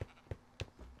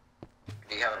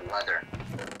 Do you have leather?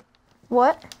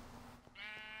 What?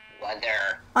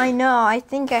 Leather. I know, I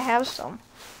think I have some.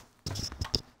 36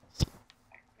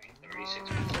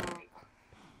 minutes.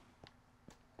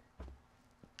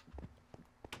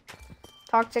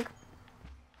 Toxic.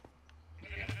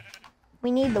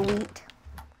 We need the wheat.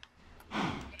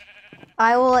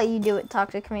 I will let you do it,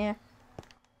 Toxic. Come here.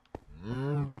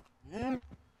 Do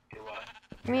what?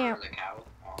 Come here. The cow?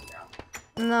 Oh,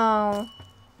 yeah. No.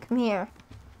 Come here.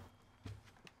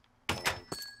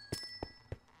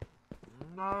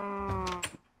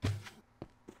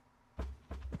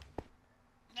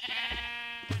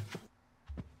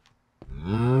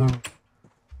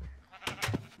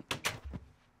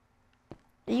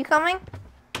 Are you coming?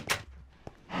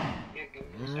 Yeah, give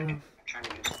me a second. I'm trying to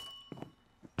do something.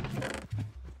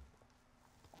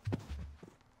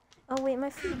 Oh wait, my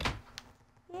food.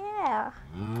 Yeah.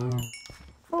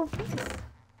 Oh, beef.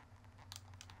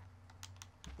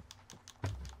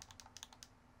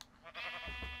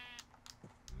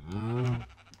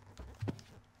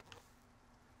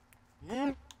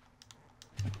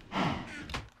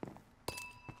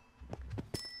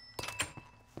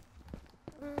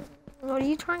 What are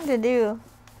you trying to do?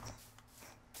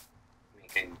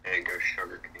 Make a bigger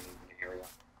sugar cane. Here we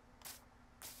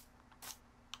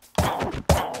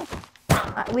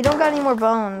go. We don't got any more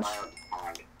bones.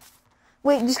 Pond.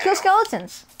 Wait, just kill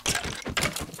skeletons.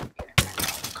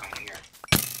 Come here.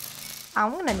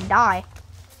 I'm gonna die.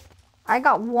 I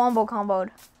got wombo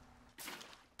comboed.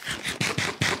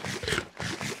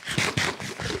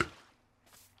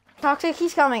 Toxic,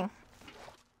 he's coming.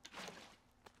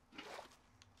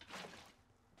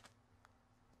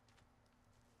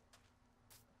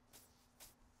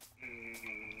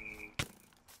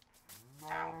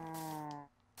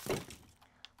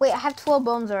 Wait, I have 12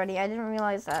 bones already. I didn't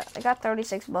realize that. I got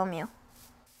 36 bone meal.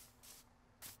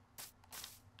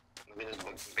 Look at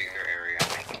this bigger area I'm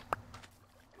making.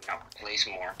 Now place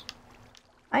more.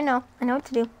 I know what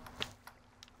to do.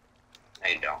 No,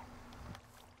 you don't.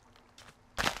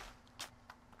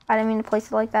 I didn't mean to place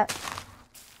it like that.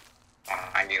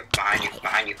 Behind you, behind you,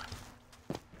 behind you.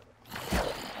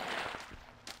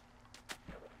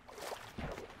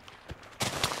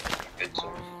 Good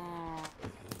source.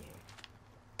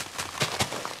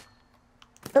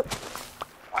 Oh.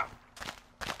 Wow.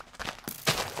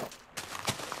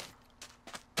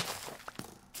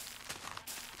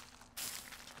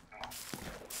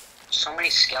 So many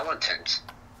skeletons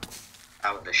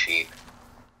out of the sheep.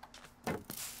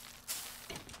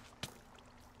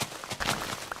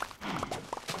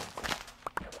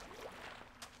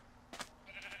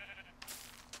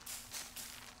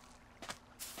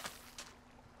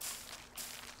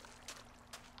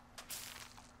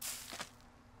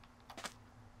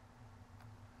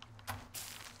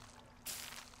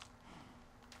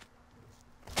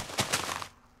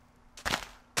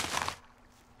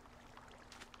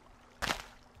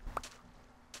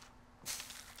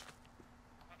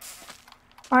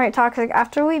 All right, Toxic.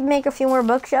 After we make a few more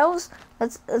bookshelves,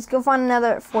 let's go find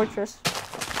another fortress.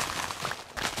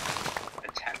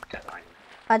 Attempt at mine.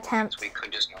 Attempt. We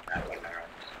could just go that way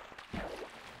there.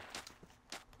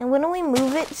 And wouldn't we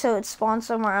move it so it spawns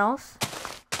somewhere else?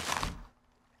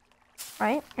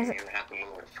 Right? Is You it? would have to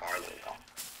move it farther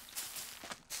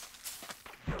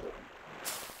though.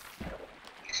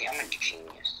 You see, I'm a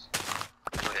genius.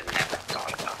 Would have never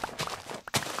thought about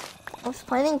it. I was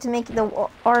planning to make the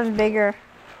ours bigger,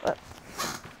 but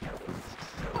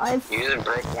You either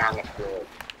break down the floor.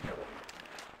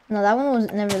 no, that one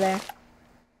was never there.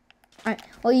 All right.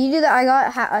 Well, you do that. I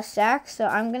got a stack, so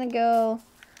I'm gonna go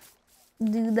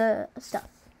do the stuff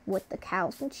with the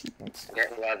cows and sheep and stuff.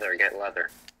 Get leather, get leather.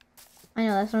 I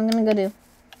know, that's what I'm gonna go do.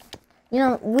 You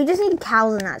know, we just need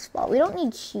cows in that spot. We don't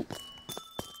need sheep.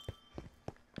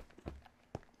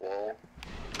 Wool.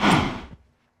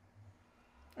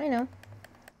 I know.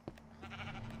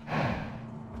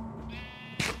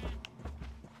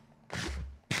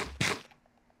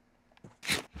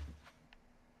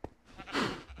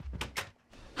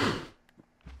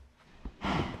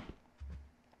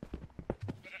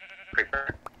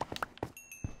 Creeper.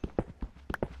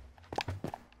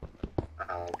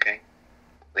 Okay.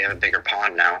 We have a bigger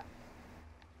pond now.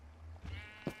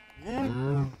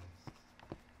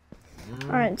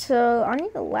 Alright, so I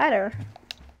need a ladder.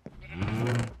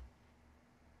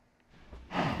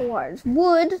 Or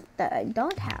wood that I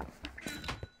don't have.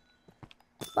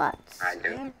 But I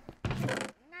do.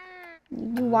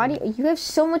 why do you have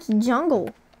so much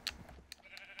jungle?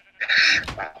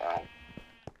 Uh-oh.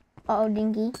 Uh-oh,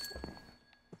 Dinky. Is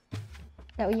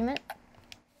that what you meant?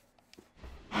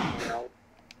 No.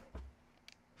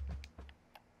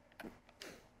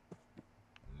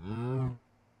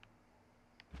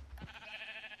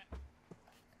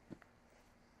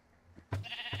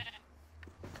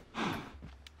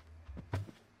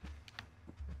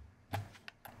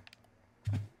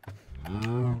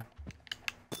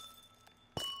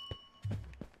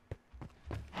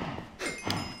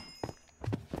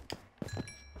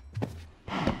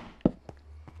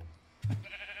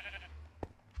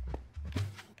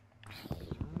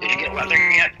 Did you get leather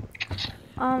yet?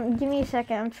 Give me a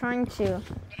second. I'm trying to.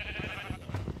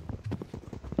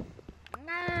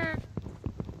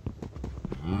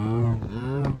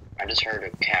 I just heard a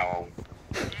cow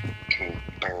can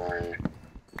burn.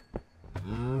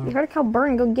 You heard a cow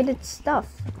burn. Go get its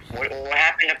stuff. What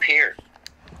happened up here?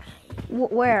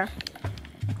 Where?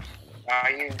 Why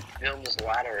are you building this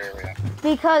ladder area?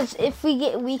 Because if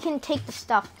we can take the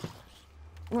stuff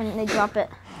when they drop it.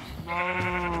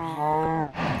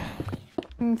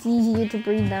 And it's easier to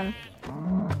breed them.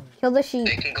 Kill the sheep.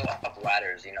 They can go up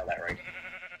ladders, you know that, right?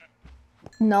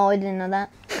 No, I didn't know that.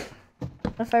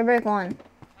 What if I break one?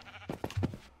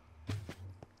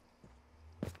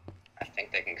 I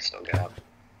think they can still get up.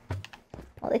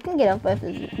 Well, they can get up if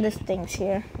this thing's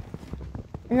here.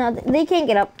 No, they can't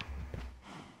get up.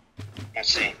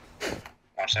 Let's see.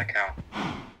 Watch that cow.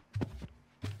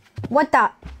 What the?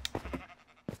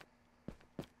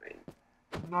 Wait.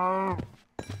 I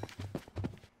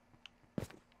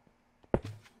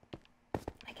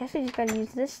guess we just gotta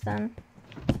use this then.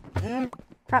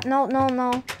 Crap, no.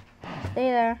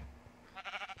 Stay there.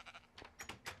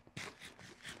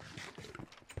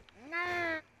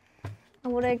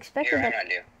 What I expected. Here, I have an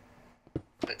idea.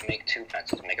 Let's make two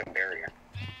fences, make a barrier.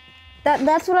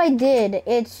 That's what I did.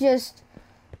 It's just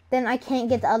then I can't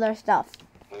get the other stuff.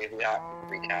 We've got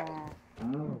 3 cows.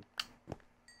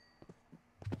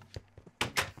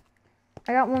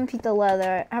 I got 1 piece of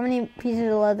leather. How many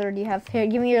pieces of leather do you have? Here,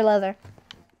 give me your leather.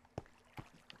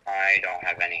 I don't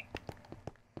have any.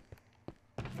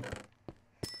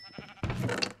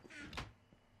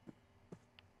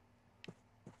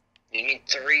 You You need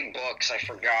 3 books, I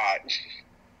forgot.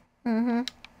 Mm-hmm.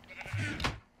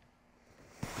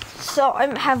 So I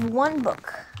have 1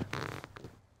 book.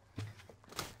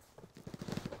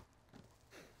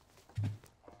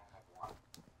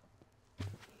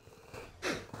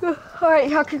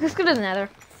 Alright, okay, let's go to the nether.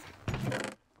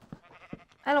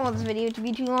 I don't want this video to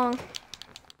be too long.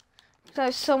 Because I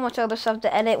have so much other stuff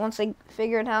to edit once I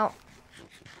figure it out.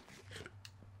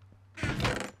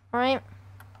 Alright?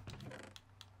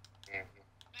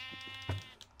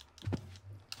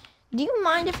 Do you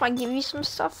mind if I give you some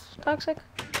stuff, Toxic?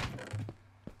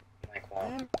 Like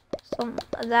what? Some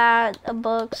of that, a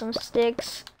book, some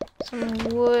sticks, some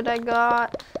wood I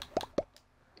got,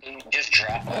 You just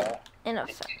drop it all. and a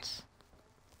fence.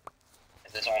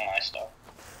 Is this all my stuff?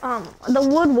 The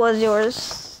wood was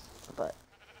yours, but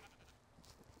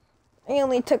I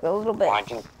only took a little bit. Why'd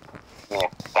you? Yeah,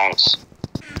 thanks.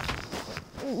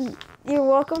 You're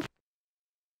welcome.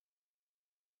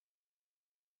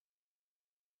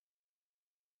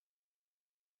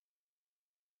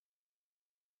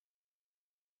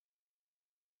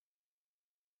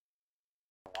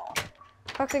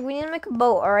 Toxic, we need to make a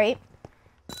boat, alright?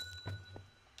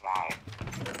 Why?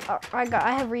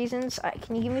 I have reasons.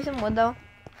 Can you give me some wood, though?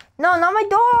 No, not my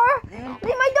door!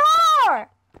 Leave my door!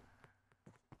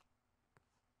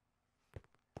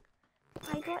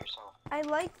 I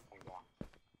like...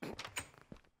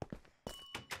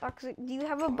 Toxic, do you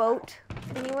have a boat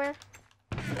anywhere?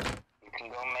 You can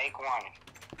go make one.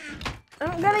 I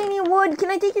don't got any wood. Can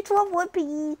I take your 12 wood,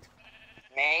 please?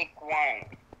 Make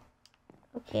one.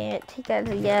 Okay, take that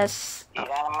as a yes. Get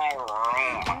out of my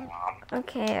room.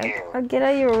 Okay, I'll get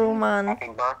out of your room, on. Happy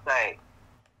birthday.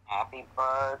 Happy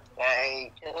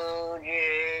birthday to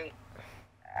you.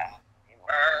 Happy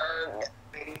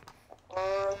birthday.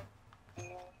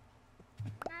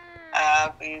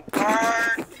 Happy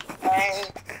birthday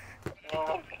to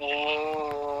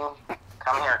you.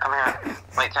 Come here, come here.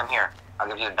 Wait, come here. I'll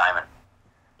give you a diamond.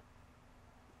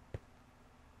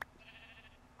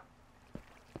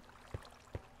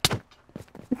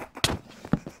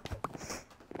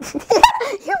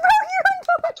 You broke your own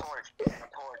A torch. A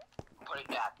torch. Put it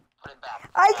back. Put it back.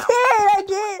 I Now.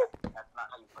 did. That's not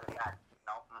how you put it back.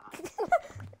 No.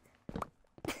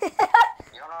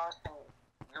 You don't understand.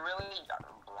 You're really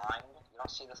blind. You don't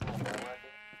see this little hole right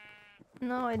here?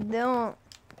 No, I don't.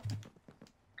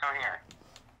 Come here.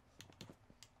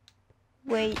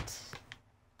 Wait.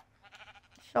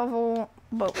 Shovel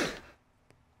boat.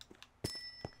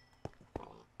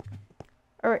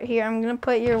 Alright, here, I'm gonna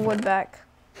put your wood back.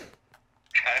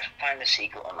 Try to find the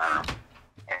secret in my room.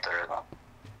 If there is one.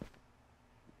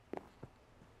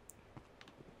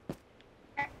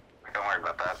 Don't worry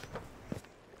about that.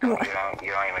 You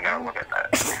don't even gotta look at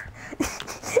that.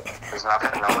 There's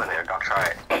nothing over there. Don't try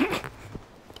it.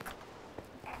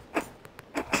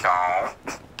 Don't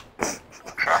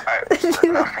try it. There's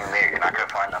nothing there. You're not gonna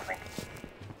find nothing.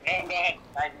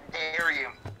 I dare you.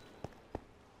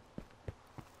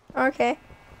 Okay.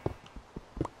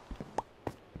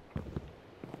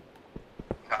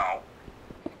 No.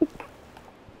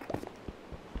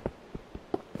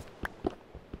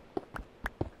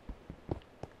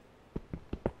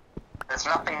 There's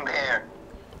nothing there.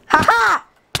 Haha!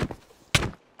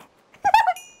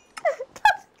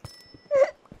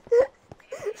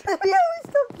 Yeah, we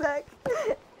still back.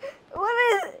 What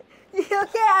is it?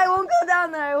 Okay, I won't go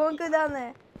down there. I won't go down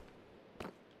there.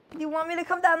 Do you want me to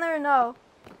come down there or no?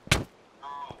 No.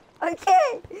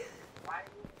 Okay. Why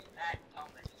would you that dumb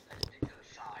that you said stick to the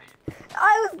side?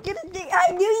 I was gonna think.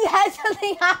 I knew you had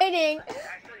something hiding. I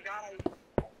forgot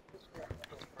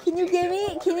Can you give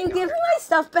me my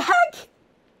stuff back?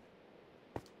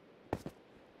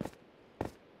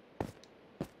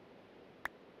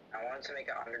 I wanted to make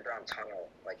an underground tunnel.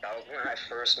 Like, that was when I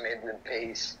first made the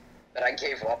base. But I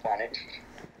gave up on it.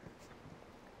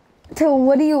 So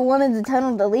what do you wanted the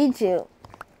tunnel to lead to?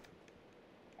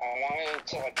 I wanted it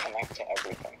to, like, connect to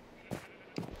everything.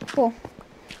 Cool.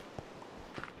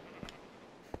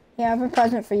 Yeah, I have a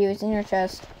present for you. It's in your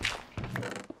chest.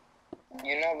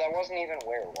 You know, that wasn't even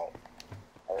where it was.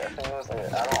 I think it was,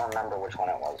 I don't remember which one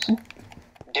it was.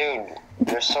 Dude,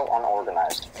 you're so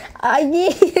unorganized. I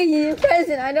gave you your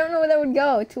present. I don't know where that would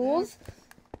go. Tools?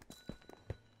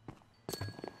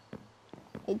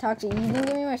 Hey, Toxic, you didn't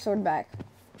give me my sword back.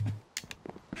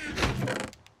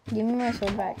 Give me my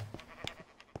sword back.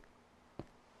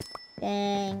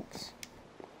 Thanks.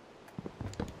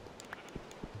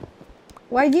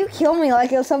 Why'd you kill me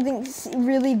like it was something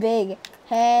really big?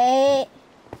 Hey.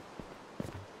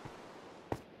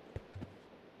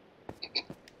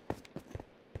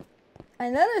 I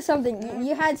know there's something.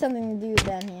 You had something to do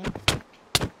down here.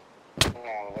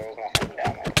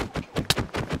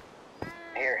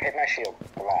 my shield.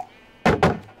 Come on.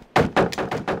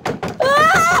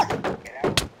 Ah! Get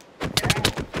out. Get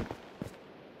out.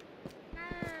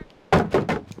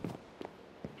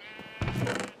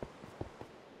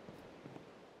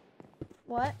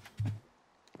 What?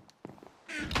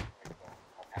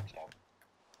 I'll patch up.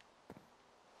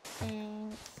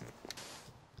 Thanks.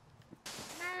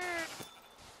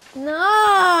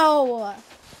 No!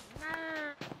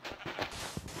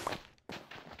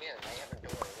 Yeah, now you have a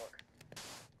door. Look.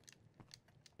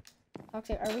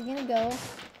 Toxic, are we gonna go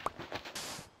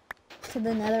to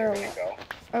the nether or Here we what?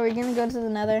 go. Are we gonna go to the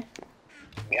nether?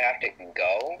 You have to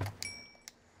go?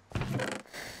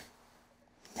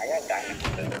 I got diamond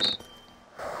boots.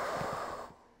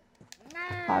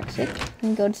 Toxic,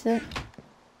 and go to the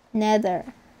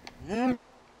nether. Oh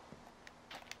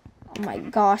my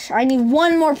gosh, I need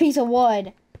one more piece of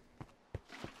wood.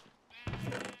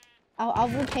 I'll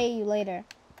repay you later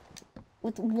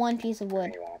with one piece of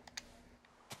wood. You want.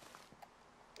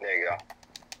 There you go.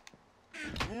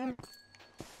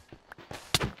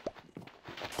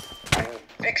 I'm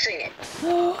fixing it.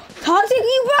 Toxic,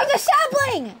 you broke the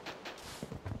sapling!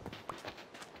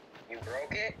 You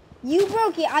broke it? You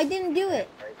broke it, I didn't do it.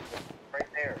 Right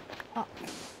there. Oh.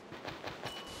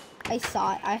 I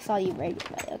saw it. I saw you break it,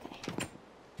 but okay.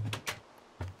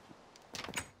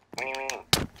 What do you mean?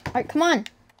 Alright, come on.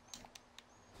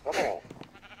 Okay.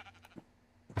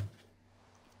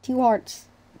 2 hearts.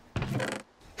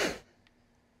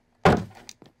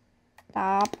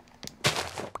 Stop.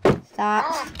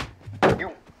 Stop.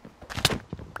 You.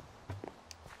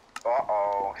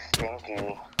 Uh-oh,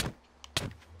 stinky.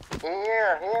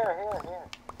 Here.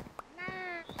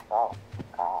 Oh.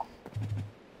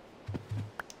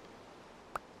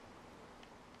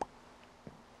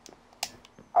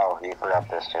 Oh, you forgot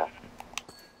this too.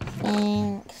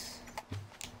 Thanks.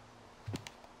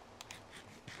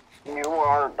 You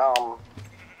are dumb.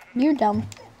 You're dumb.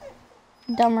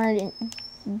 Dumb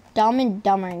and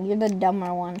dumber. You're the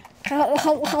dumber one.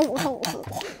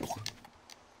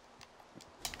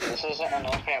 This isn't an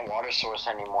infinite water source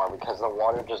anymore because the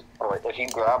water just, if you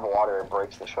grab water, it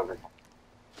breaks the sugar.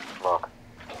 Look.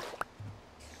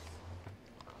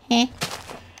 Hey.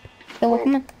 So,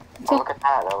 come on. Let's Oh, go. look at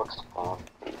that. That looks fun.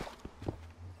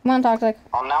 Come on, Toxic.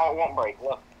 Oh, now it won't break.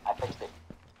 Look, I fixed it.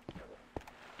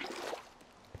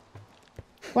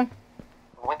 Come on.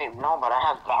 Wait, no, but I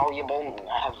have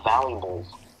valuables.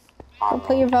 Go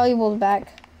put your valuables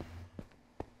back.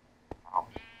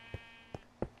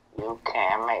 You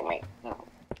can make me.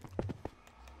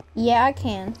 Yeah, I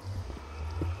can.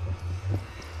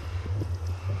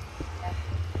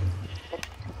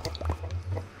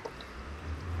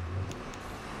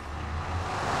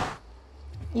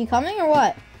 You coming or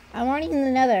what? I'm already in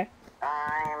the nether.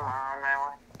 I'm on my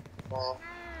way.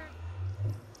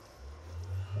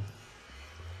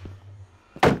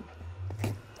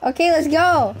 Okay, let's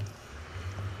go.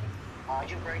 Why'd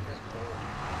you break this board?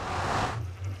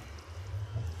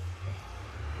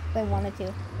 I wanted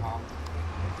to.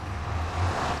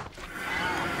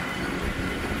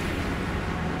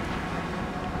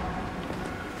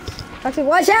 Toxic,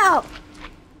 watch out!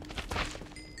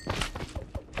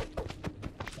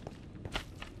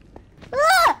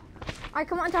 Ah! Alright,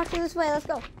 come on, Toxic, this way. Let's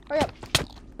go. Hurry up.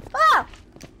 Ah!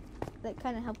 That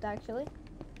kind of helped, actually.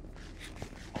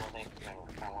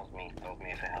 That was me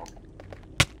if it helped.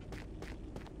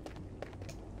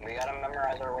 We gotta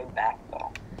memorize our way back,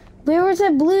 though. Where was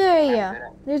that blue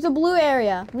area? There's a blue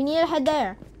area. We need to head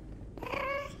there.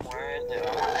 Where is it? I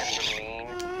want Endermean.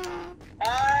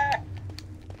 Ah!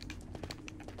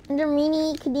 Under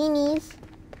meanie Kadinis.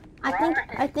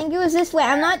 I think it was this way.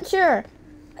 I'm not sure.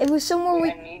 It was somewhere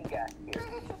we. I need gas here.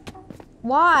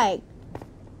 Why?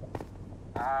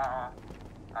 Uh-huh.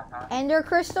 Ender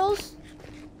crystals?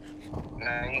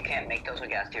 No, you can't make those with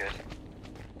gas tiers.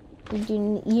 You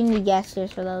need gas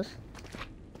tiers for those.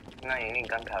 No, you need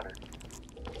gunpowder.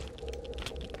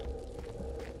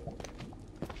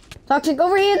 Toxic,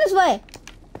 over here this way.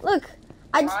 Look,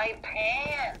 My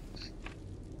pants!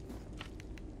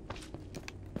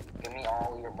 Give me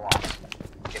all your blocks.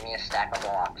 Give me a stack of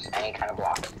blocks. Any kind of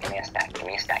block. Give me a stack. Give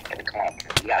me a stack. Come on.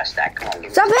 You got a stack. Come on.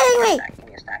 Give Stop me hitting me! stack. Give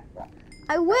me a stack of blocks.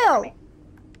 I will.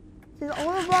 This is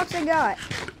all the blocks I got.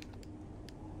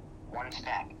 One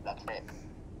stack. That's it.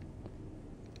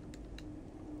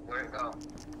 Where'd it go?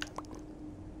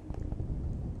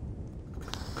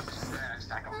 A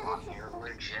stack of blocks here.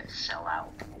 Legit sell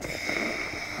out.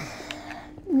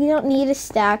 You don't need a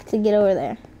stack to get over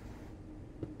there.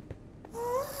 I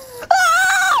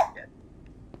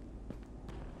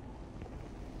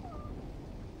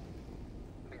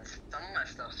mean, some of my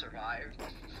stuff survived.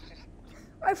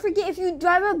 My forget, if you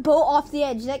drive a boat off the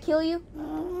edge, does that kill you?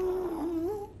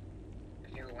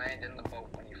 If you land in the boat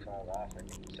when you fall off, I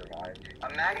think you survive. A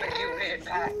magma cube hit it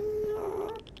back.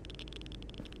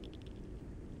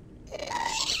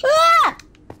 Ah!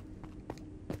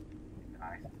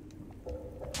 Nice.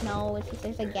 No, it's just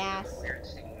there's a gas. Weird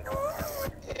scene.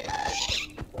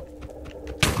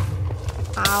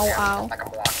 Ow, ow. I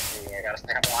gotta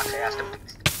stack a block so I have to.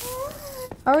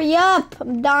 Hurry up!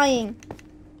 I'm dying.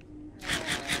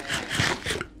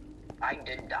 I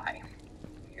did die.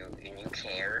 And you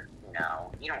care?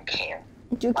 No, you don't care.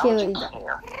 Do Why kill would you you.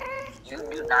 care? You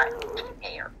do not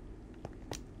care.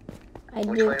 I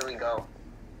Which do. way do we go?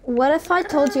 What if I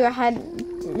told you I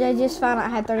just found out I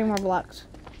had 30 more blocks?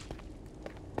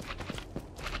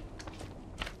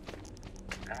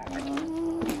 No, I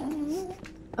didn't.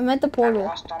 I'm at the I portal.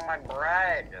 lost all my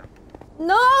bread.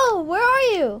 No! Where are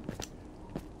you?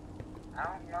 I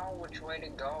don't know which way to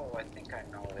go. I think I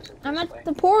know. Is it I'm this at way?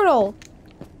 the portal.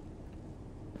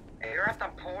 Hey, you're at the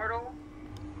portal?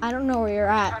 I don't know where you're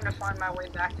I'm at. trying to find my way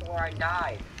back to where I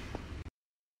died.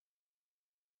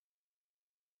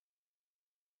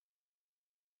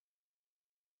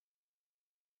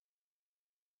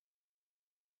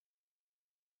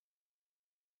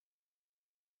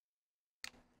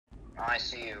 Oh, I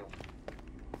see you.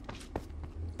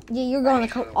 Yeah, you're going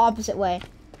the opposite way.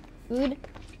 Food?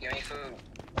 Give me food.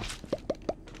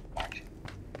 Watch.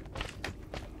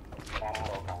 Come on,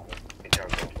 roll call. Good job,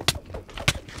 bro.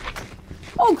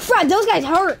 Oh crap, those guys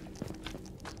hurt!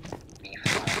 Be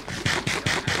fine.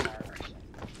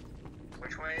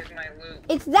 Which way is my loot?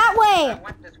 It's that I way!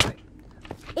 went this way.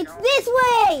 It's No. this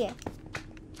way!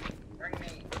 Bring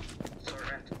me,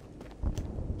 servant.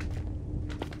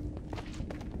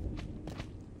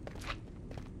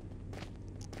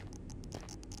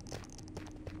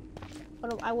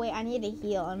 Wait, I need to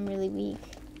heal. I'm really weak.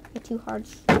 Get 2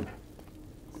 hearts.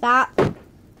 Stop.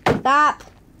 Stop.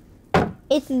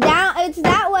 It's down. It's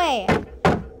that way.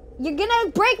 You're gonna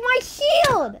break my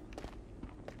shield.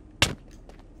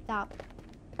 Stop.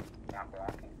 Stop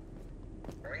blocking.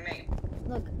 Bring me.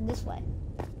 Look, this way.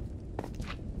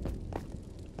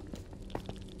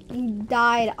 You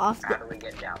died off How the do we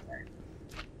get down there?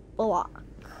 block.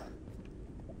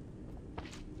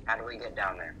 How do we get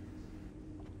down there?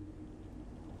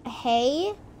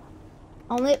 Hey,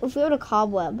 only if we go to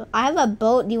cobweb. I have a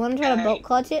boat. Do you want to try to boat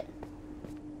clutch it?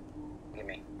 Give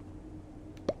me.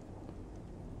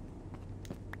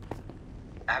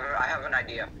 I have an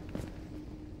idea.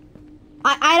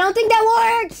 I don't think that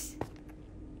works.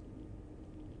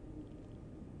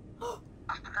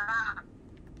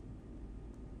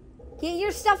 Get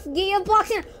your stuff. Get your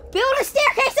blocks in. Build a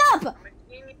staircase up.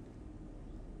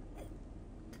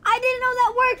 I didn't know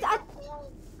that worked.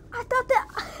 I thought that.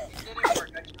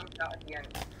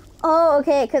 Oh,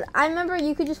 okay. Cause I remember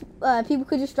you could just people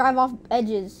could just drive off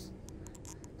edges.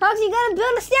 Fox, you gotta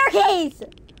build a staircase.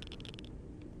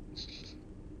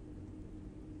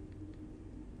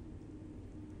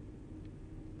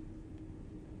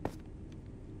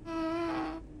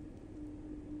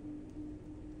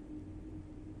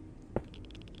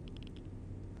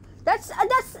 That's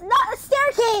not a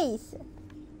staircase.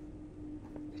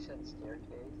 You said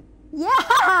staircase?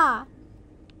 Yeah.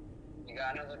 You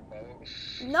got another boat?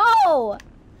 No.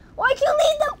 Why'd you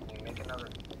leave them? Can you make another?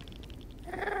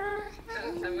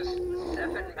 There was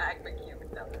 7 magma cubes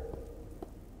down there.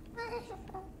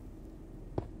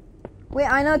 Wait,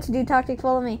 I know what to do. Toxic,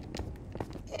 follow me.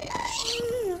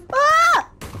 Ah!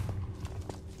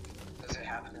 Does it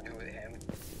have to do with him?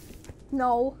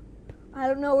 No. I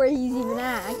don't know where he's even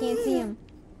at. I can't see him.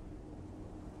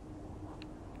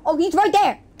 Oh, he's right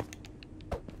there.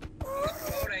 He's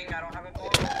floating. I don't have a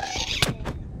boat.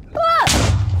 Ah!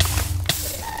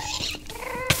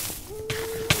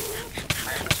 I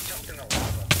almost jumped in the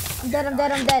lava. I'm dead, I'm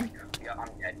dead, I'm dead. Yeah,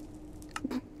 I'm dead.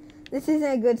 This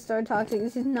isn't a good start, Toxic.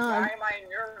 This is Why not. am I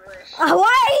nervous?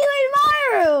 Why are you in my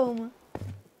room?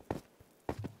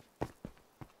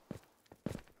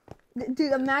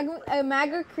 Dude, a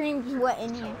magma cream just went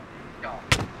in here. Dumb.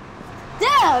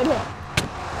 Dude!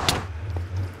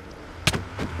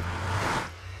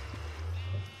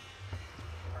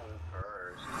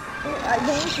 First. I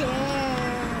don't care.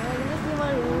 I'm gonna see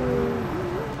my room.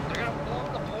 They're gonna blow up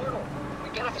the portal. We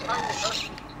gotta find the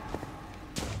first.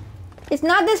 It's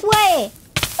not this way.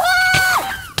 Ah!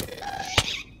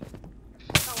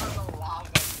 Fell in the lava.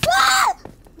 Ah!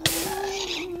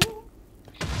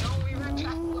 No, we were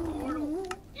trapped in the portal.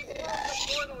 He blew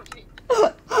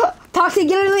up the portal. Toxic,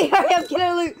 get her loot. Hurry up, get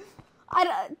her loot. I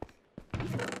don't.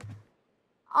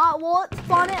 Well, let's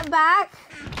spawn it back.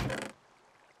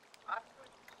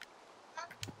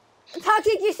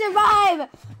 Toxic, you survive.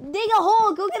 Dig a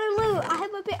hole. Go get a loot.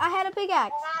 I had a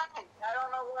pickaxe. I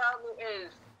don't know where our loot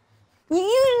is. You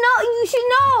know. You should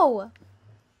know.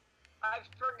 I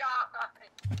forgot.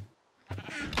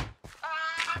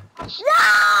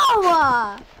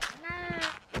 No.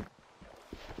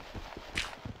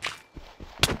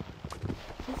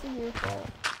 This is your fault.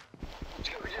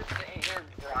 You were just sitting here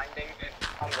grinding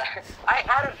on that. I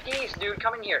had a piece, dude.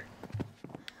 Come in here.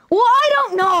 Well, I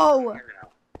don't know. Here now.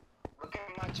 Look at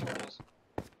my tools.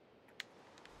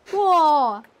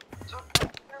 Whoa. Took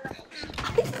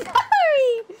I'm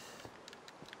sorry.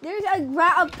 There's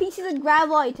a piece of the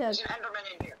gravel I took. There's an Enderman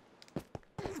in here.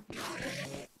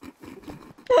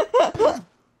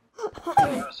 You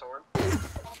got a sword?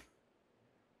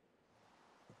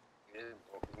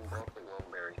 You broke the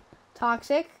wheelberry.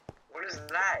 Toxic. What is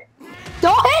that?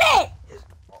 Don't hit it.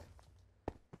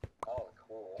 Oh,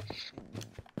 cool. It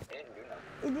didn't do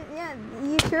nothing. Yeah,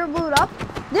 you sure blew it up?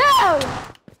 No!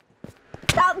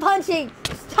 Stop punching!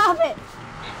 Stop it!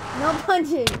 No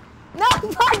punching! No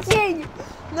punching!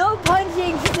 No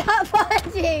punching! Stop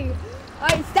punching!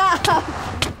 Alright, stop!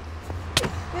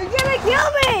 You're gonna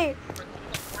kill me!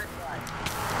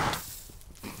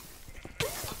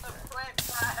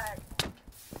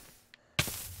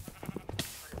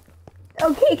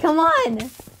 Okay, come on!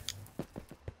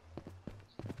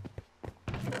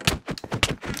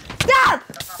 Stop!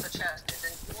 That's not the chest. It's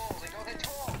in tools. It goes in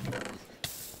tools.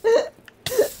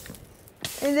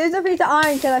 And there's a piece of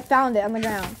iron because I found it on the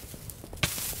ground.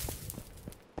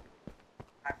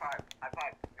 High five. High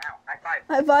five. Now. High five.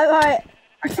 High five, alright.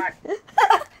 High five.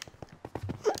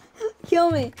 Kill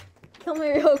me. Kill me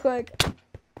real quick.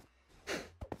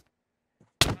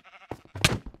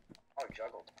 Oh,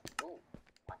 juggled. Ooh.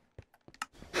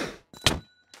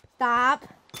 Stop.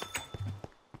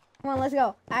 Come on, let's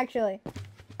go. Actually.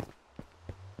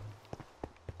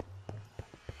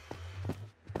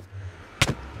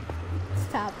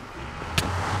 Stop.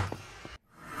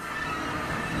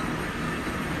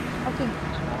 Okay.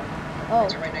 Oh.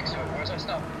 It's right next to it. Where's our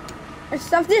stuff? There's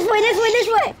stuff this way, this way, this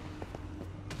way!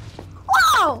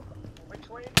 Whoa! Which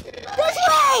way? This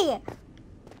way!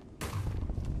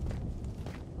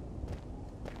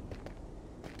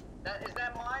 Is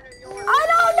that mine or yours? I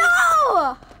don't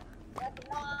know! That's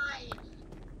mine.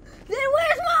 Then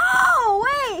where's my... Oh,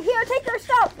 wait! Here, take your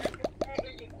stuff!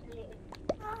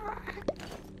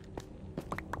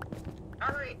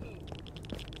 Hurry!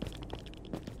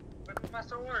 Where's my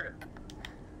sword?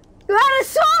 You had a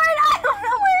sword! I don't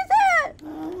know where's it!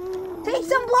 Take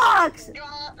some blocks!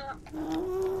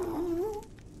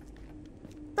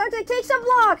 Doctor, take some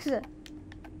blocks! I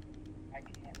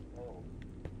can't move.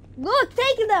 Look,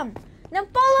 take them! Now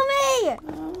follow me!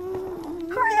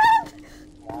 Hurry up!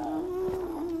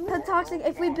 The toxic,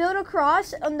 if we build a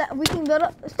cross, we can build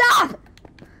a... Stop!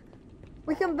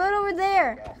 We can build over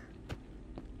there.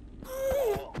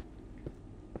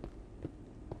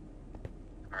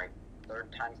 Alright, third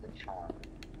time's the charm.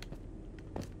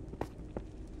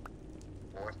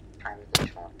 Fourth time's the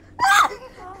charm.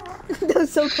 That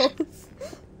was so close.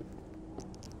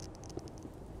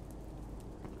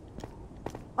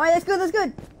 Alright, that's good, that's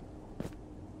good.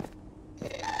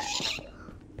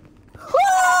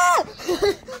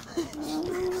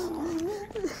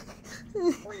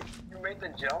 Wait, you made the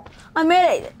jump? I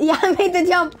made it. Yeah, I made the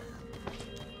jump.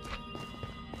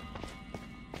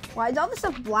 Why is all this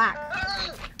stuff black?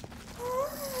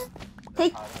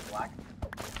 Take Black.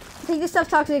 this stuff,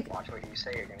 toxic. Watch what you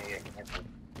say, you're gonna get canceled.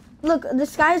 Look, the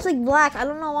sky is like black. I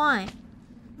don't know why.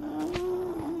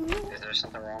 Is there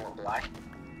something wrong with black?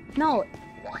 No,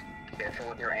 What? Careful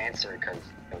with your answer, because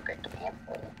you'll get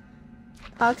canceled.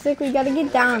 toxic. We gotta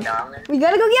get down. Down there? We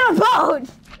gotta go get a boat.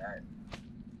 Alright.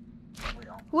 We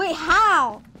don't. Wait,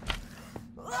 how?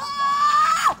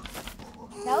 Ah!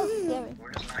 That was scary.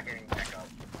 We're just not getting back up.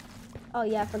 Oh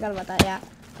yeah, I forgot about that. Yeah.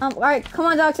 All right, come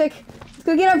on, toxic. Let's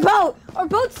go get our boat. Our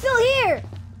boat's still here.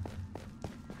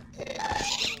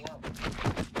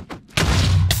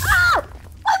 Ah!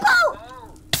 My boat!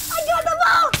 Oh! I got the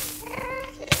boat!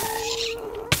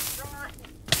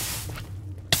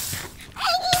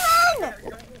 Hey,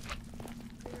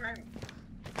 demon!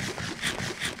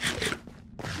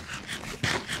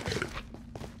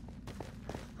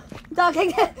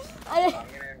 Toxic. I'm gonna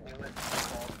do what's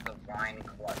called the vine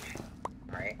clutch.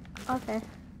 Alright? Okay.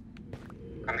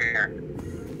 Come here.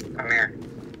 Come here.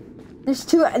 There's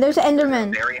two. There's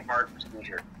Enderman. Very hard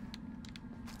procedure.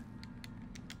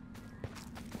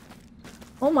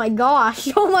 Oh my gosh.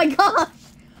 Oh my gosh.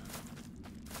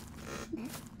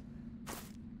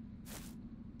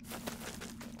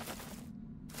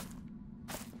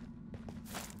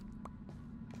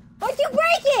 Why'd you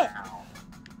break it? Now.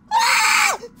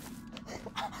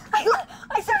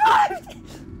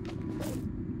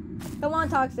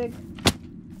 Toxic.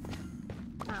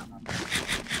 Ow.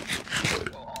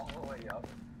 Go all the way up.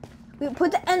 We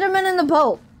put the Enderman in the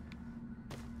boat.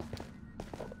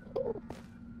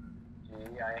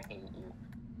 Gee, I hate you.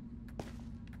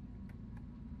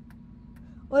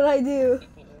 What'd I do? You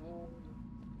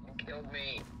killed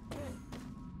me.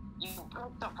 You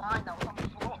broke the vine that was on the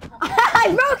floor.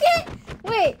 I broke it?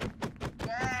 Wait.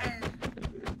 Yes.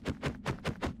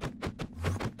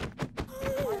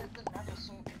 Why is the nether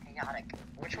so chaotic?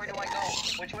 Which way do I go?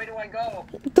 Which way do I go?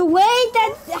 The way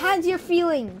that has your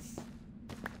feelings.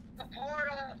 The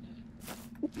portal.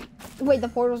 Wait, the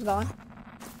portal's gone.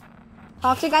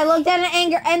 Toxic, I looked at an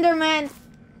Enderman.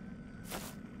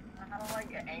 How do I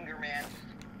get anger man?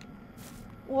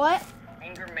 What?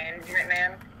 Anger management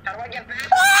man? How do I get back?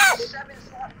 Ah! 7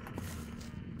 slots.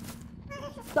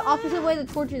 The opposite way the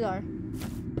torches are.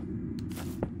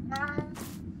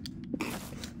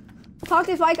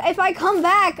 Toxic, if I come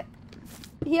back,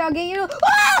 here, I'll get you.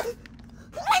 Ah!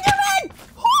 Enderman!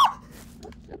 Ah!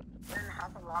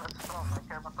 Has a lot of stuff. I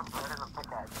care about the bread and the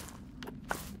pickaxe.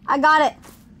 I got it.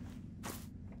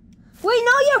 Wait,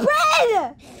 no, your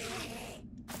bread!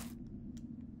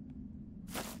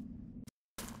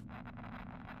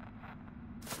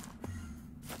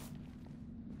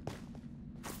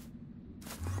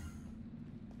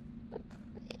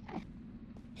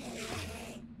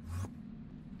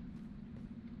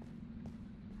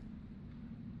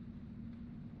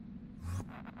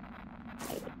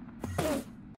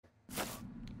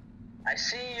 I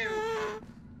see you.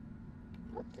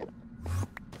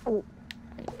 Oh.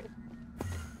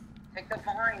 Take the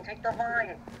vine. Take the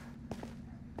vine.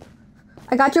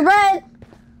 I got your bread.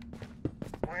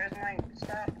 Where's my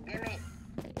stuff? Give me.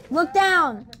 Look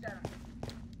down.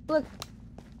 Look.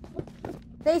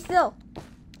 Stay still.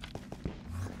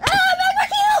 Ah, back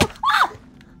with you! Ah!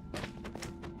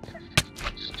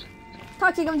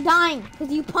 Toxic, I'm dying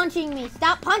because you punching me.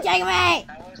 Stop punching me! I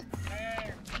was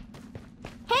scared.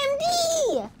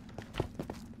 Hemdy!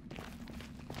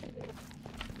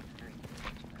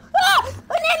 Ah!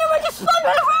 An enderman just spawned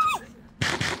right in front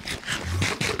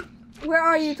of me! Where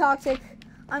are you, Toxic?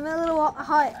 I'm in a little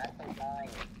hut. That's a vine.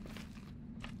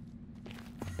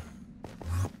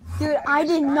 Dude, I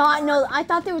did not know. I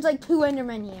thought there was like 2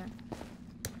 endermen here.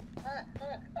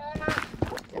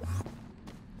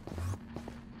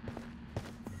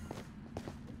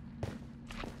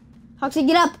 Toxic,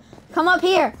 get up. Come up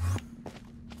here.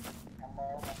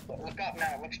 Look up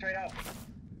now. Look straight up.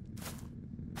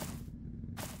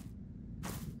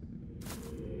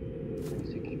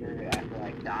 Security after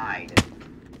I died.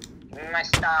 Give me my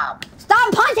stop.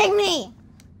 Stop punching me!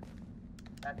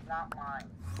 That's not mine.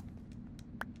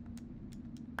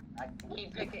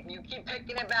 You keep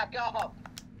picking it back up.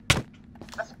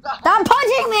 Let's go. Stop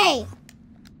punching me!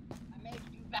 I made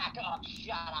you back up.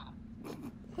 Shut up.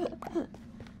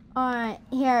 Alright,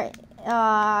 here.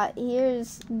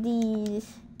 Here's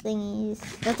these thingies.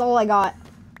 That's all I got.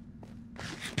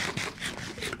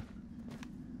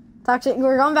 Toxic,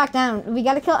 we're going back down. We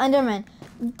gotta kill Enderman.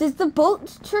 Does the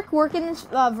boat trick work in this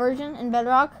version in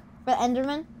Bedrock for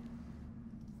Enderman?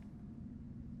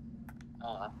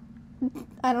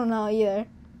 I don't know either.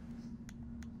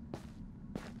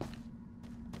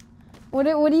 What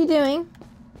are you doing?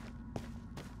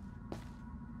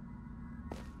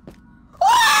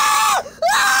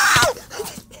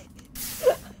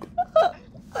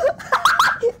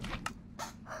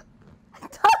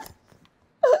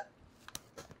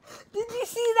 Did you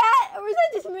see that? Or was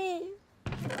that just me?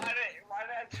 Why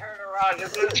did I turn around?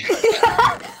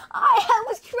 I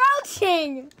was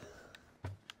crouching.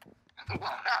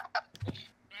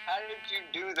 How did you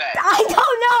do that? I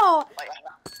don't know. Like,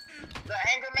 the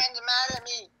Angerman's mad at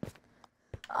me.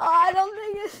 Oh, I don't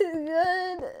think this is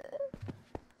good.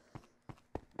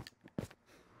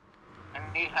 I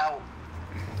need help.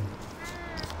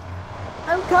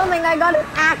 I'm coming. I got an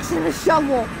axe and a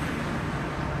shovel.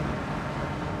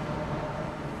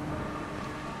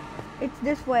 It's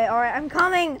this way. All right, I'm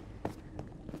coming.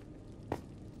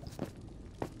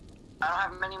 I don't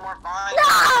have many more vines.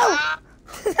 No!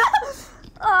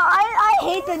 I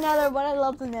hate the nether, but I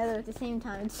love the nether at the same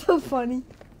time. It's so funny.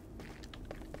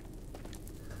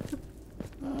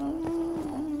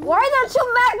 Why are there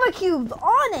 2 magma cubes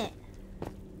on it?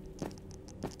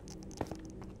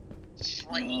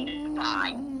 Slain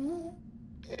vine.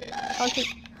 Okay.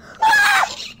 Ah!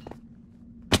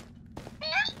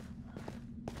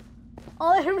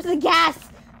 All I heard was the gas.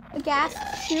 A gas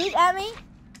shoot at me?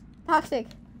 Toxic.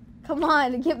 Come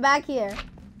on, get back here.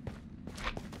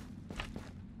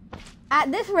 At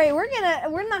this rate, we're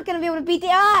not gonna be able to beat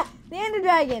the Ender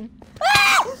Dragon.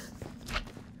 Ah!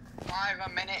 survive a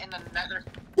minute in the nether.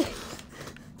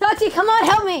 Toxic, come on,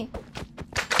 help me!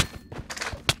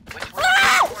 Which one is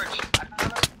the torch? I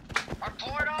found our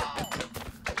portal!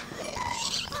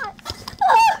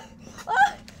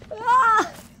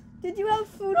 Did you have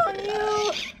food on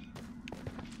you?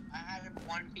 I had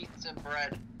one piece of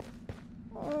bread.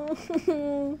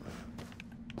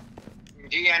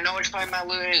 Do you know which way my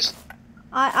loot is?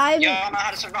 I Y'all know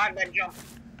how to survive that jump.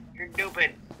 You're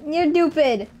stupid. You're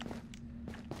stupid.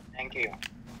 Thank you.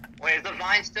 Wait, is the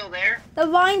vine still there? The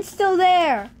vine's still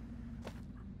there.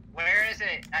 Where is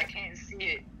it? I can't see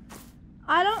it.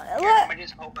 I don't. Here, Look. I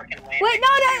just hope I can land. Wait, no,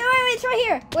 wait, it's right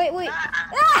here. Wait.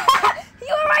 You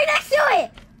were right next to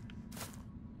it.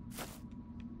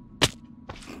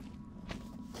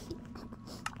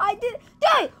 I did.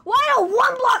 Dude, why don't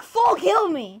one block fall kill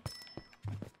me?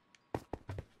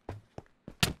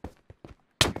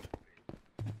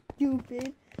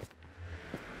 Stupid.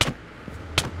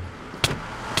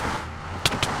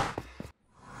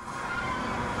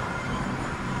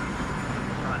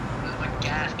 There's like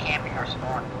gas camping our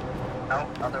spawn. No,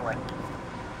 other way.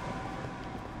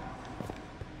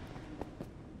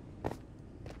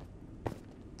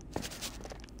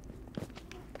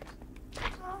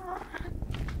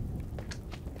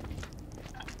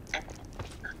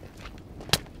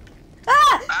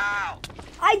 Ah! Ow!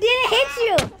 I didn't hit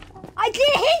you. I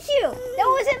didn't hit you. That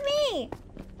wasn't me.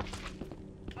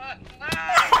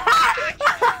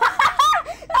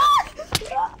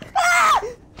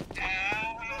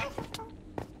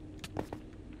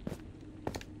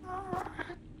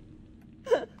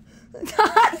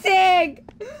 Toxic!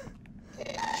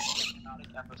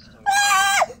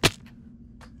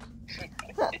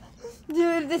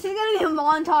 Dude, this is gonna be a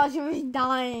montage of us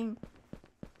dying.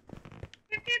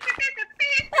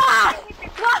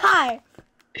 Why?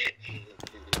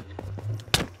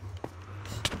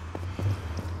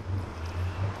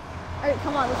 Alright,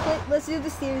 come on, let's do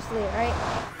this seriously, alright?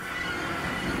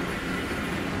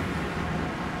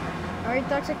 Alright,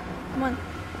 Toxic, come on.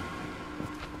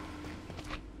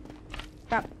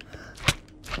 Crap.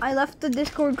 I left the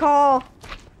Discord call.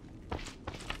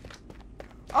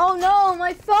 Oh no,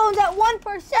 my phone's at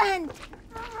 1%!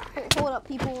 Hold up,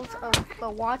 people, the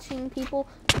watching people.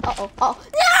 Uh-oh,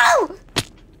 no!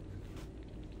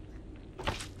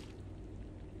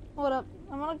 Hold up,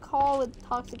 I'm gonna call with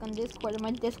Toxic on Discord and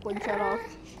my Discord shut off.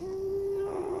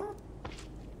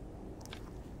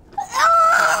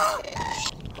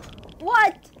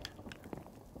 What?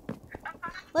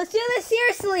 Let's do this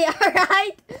seriously,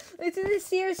 alright? Let's do this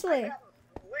seriously.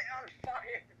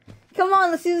 Come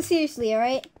on, let's do this seriously,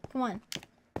 alright? Come on.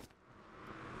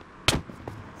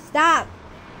 Stop.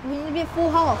 We need to be at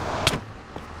full health.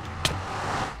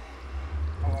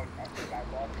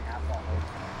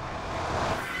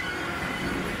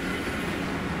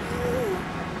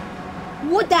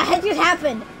 What the heck just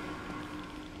happened?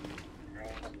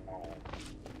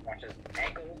 Watch his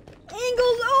ankles.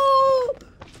 Angles, oh!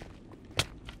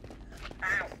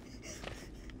 Ow.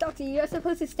 Doctor, you're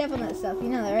supposed to step on that stuff. You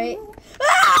know that, right?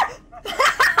 Ah!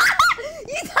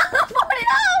 You teleported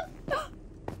off!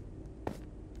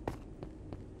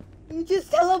 You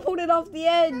just teleported off the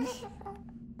edge.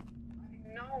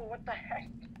 No, what the heck?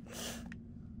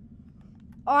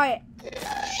 Alright,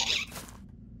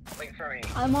 Wait for me.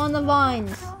 I'm on the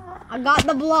vines. I got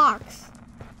the blocks.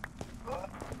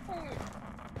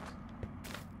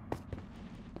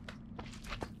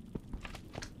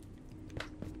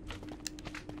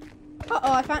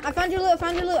 Uh-oh, I found your loot,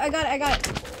 I got it.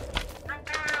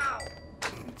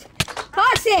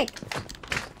 Toxic!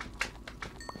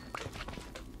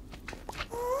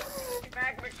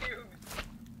 Magma cubes.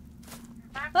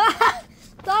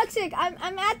 Toxic,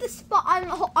 I'm at the spot.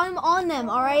 I'm on them,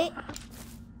 all right?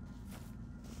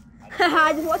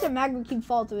 I just watched a magma cube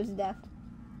fall to his death.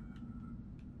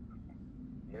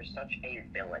 You're such a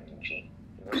villain, G.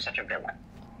 You're such a villain.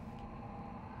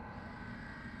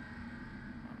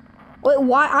 Wait,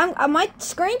 why? My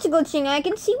screen's glitching. I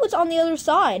can see what's on the other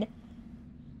side.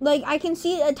 Like I can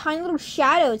see a tiny little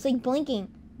shadow. It's like blinking.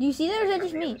 Do you see that, or is that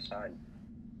just me?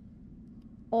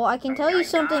 Well, I can tell you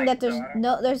something that there's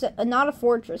not a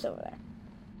fortress over there.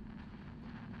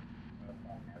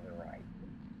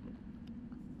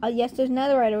 Yes, there's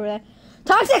netherite over there.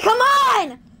 Toxic, come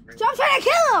on! Stop trying to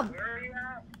kill him! Where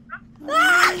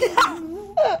are you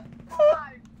at?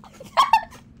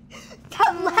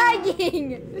 Stop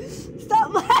lagging!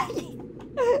 Stop lagging!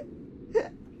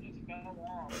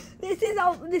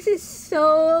 This is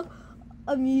so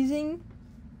amusing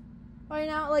right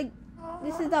now. Like,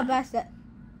 this is the best.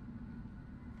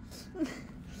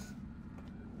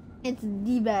 It's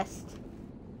the best.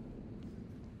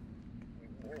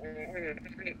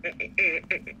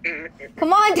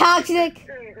 Come on, Toxic.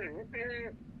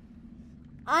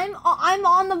 I'm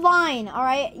on the vine. All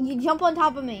right, you jump on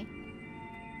top of me.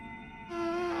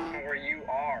 Where you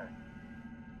are.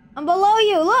 I'm below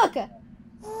you. Look. Hurry,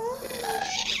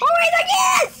 the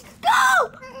kids!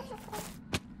 Go!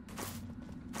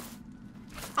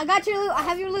 I got your loot. I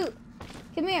have your loot.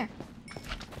 Come here.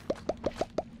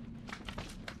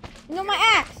 You know my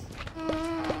axe.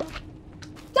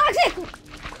 Toxic! Go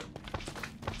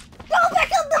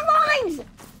pick up the vines!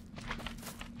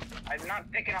 I'm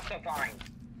not picking up the vines.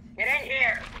 Get in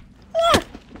here! Ah!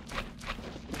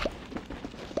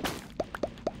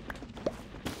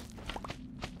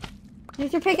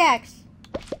 Here's your pickaxe.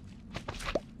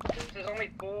 This is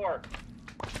only 4.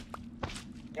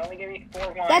 You only gave me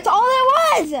 4 vines. That's all there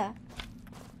was! Here,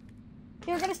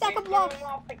 we're gonna stack up blocks.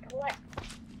 Off the cliff.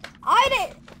 I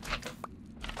did.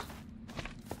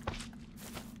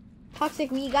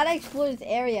 Toxic, we gotta explore this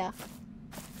area.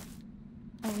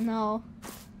 Oh no.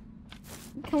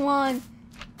 Come on.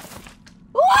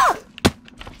 Whoa!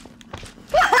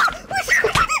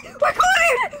 We're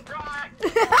cornered! Run!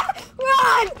 Run! I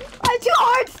have 2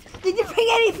 hearts! Did you bring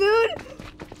any food?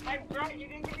 I'm drunk. You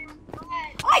didn't give me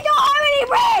bread. I don't have any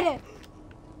bread!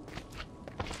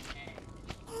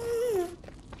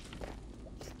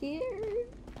 Scared.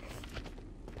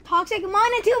 Toxic, come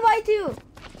on, a 2x2!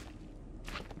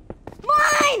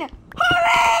 Mine!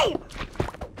 Hurry!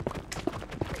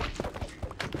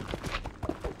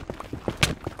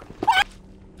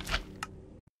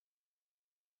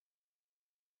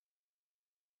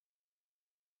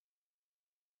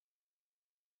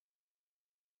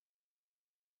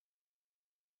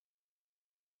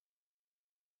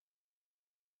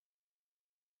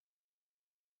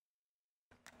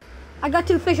 I got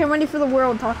 2 fish. I'm ready for the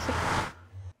world, Toxic.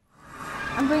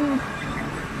 I'm bringing.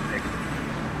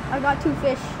 I got 2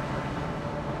 fish.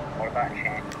 What about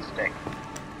enchanted stick?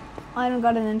 I don't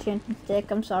got an enchanted stick.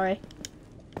 I'm sorry.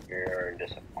 You're a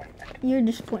disappointment. You're a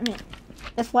disappointment.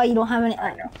 That's why you don't have any.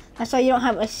 I know. That's why you don't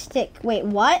have a stick. Wait,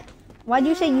 what? Why'd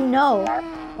you say you know?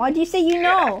 Why'd you say you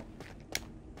know?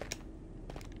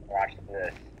 Watch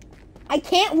this. I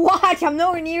can't watch. I'm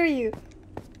nowhere near you.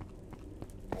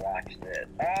 Watch this.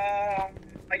 Oh,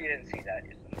 you didn't see that.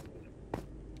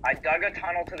 I dug a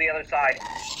tunnel to the other side.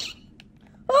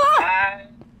 Ah!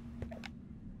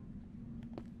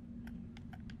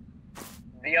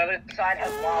 The other side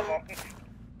has lava.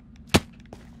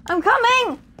 I'm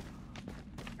coming.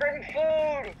 Bring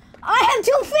food! I have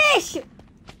 2 fish.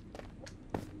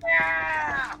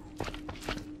 Yeah!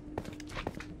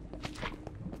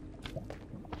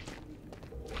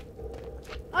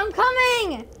 I'm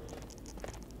coming.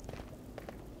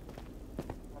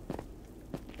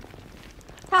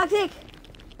 Toxic.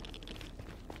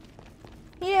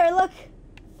 Here, look.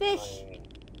 Fish.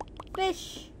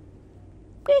 Fish.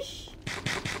 Fish.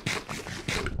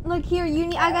 Look here, you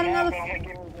need. I got another. Here,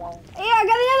 I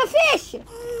got another fish.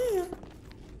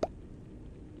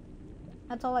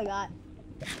 That's all I got.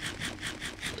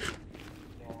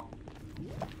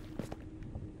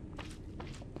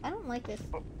 I don't like this.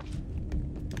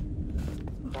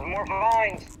 There's more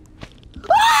vines.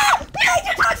 Ah! Behind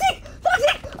you, Toxic!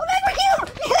 Toxic! I'm back for you!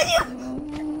 Behind you!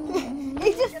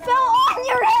 It just fell on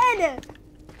your head!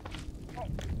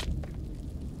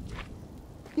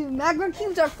 Dude, magma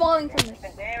cubes are falling from this. The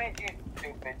damage, you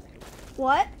stupid.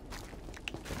 What?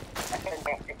 I said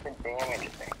don't get the damage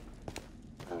thing.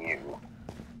 You.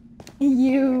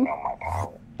 You know my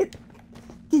power.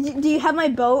 Do you have my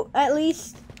boat at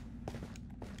least?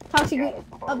 Toxic, Yeah,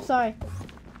 I'm sorry.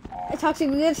 Toxic,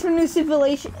 we got some new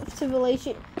civilization.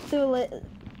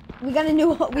 We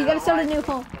gotta start a new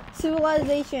home.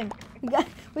 Civilization.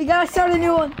 We gotta start a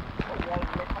new one.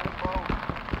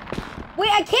 Wait,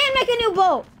 I can't make a new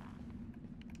boat.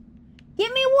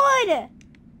 Give me wood.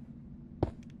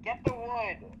 Get the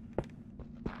wood.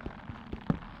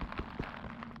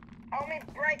 Help me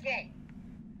break it.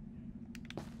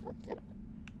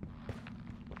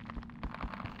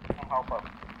 I'll help us.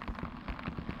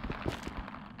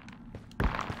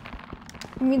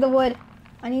 Give me the wood.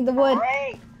 I need the wood.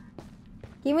 Great.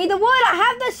 Give me the wood. I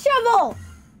have the shovel.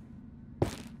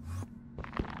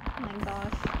 Oh my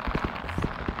gosh.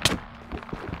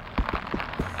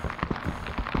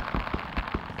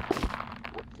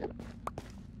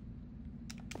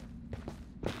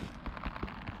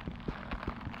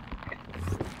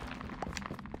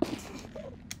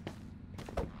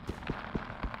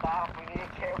 Stop, we need to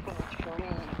care for the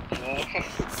tree.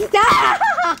 Stop!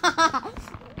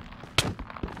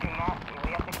 We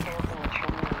have to care for the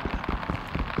trees.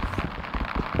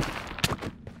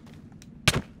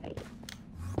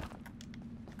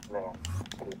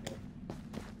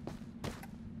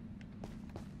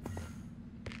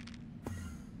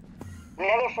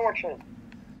 Another fortress.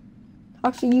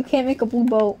 Actually, you can't make a blue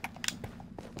boat.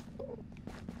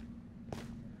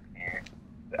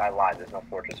 I lied, there's no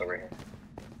fortress over here.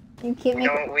 You can't make.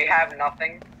 No, we have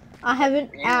nothing. I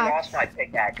haven't. You lost my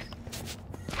pickaxe.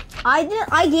 I did.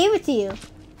 I gave it to you.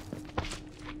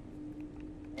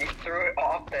 You threw it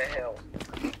off the hill.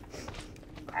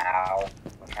 Ow.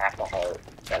 Half a heart.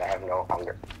 Then I have no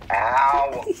hunger.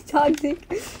 Ow. He's toxic.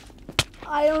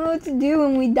 I don't know what to do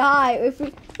when we die. If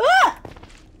we. Ah!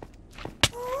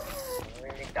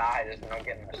 When we die, there's no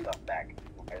getting our stuff back.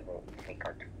 There's a fake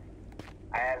heart.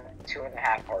 I have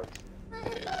 2.5 hearts.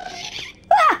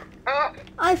 Ah! Ah!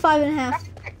 I have 5.5.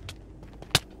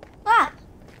 Ah!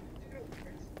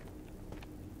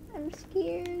 I'm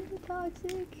scared.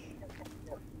 Toxic.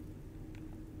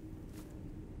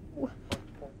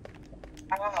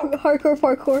 Ow. Hardcore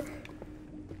parkour.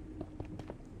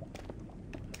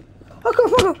 Hardcore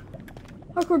parkour.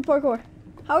 Hardcore parkour.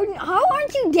 How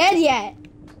aren't you dead yet?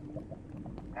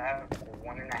 I have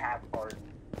 1.5 hearts.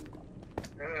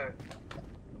 Ugh.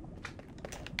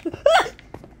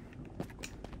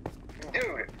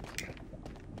 Dude!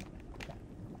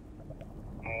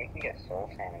 We can get soul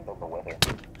sand and build the wither.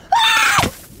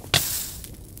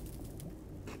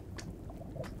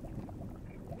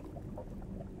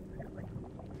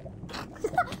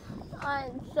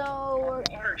 I'm so...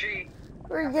 Energy!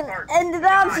 We're gonna end it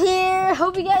off here.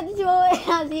 Hope you guys enjoy.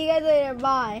 I'll see you guys later.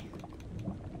 Bye.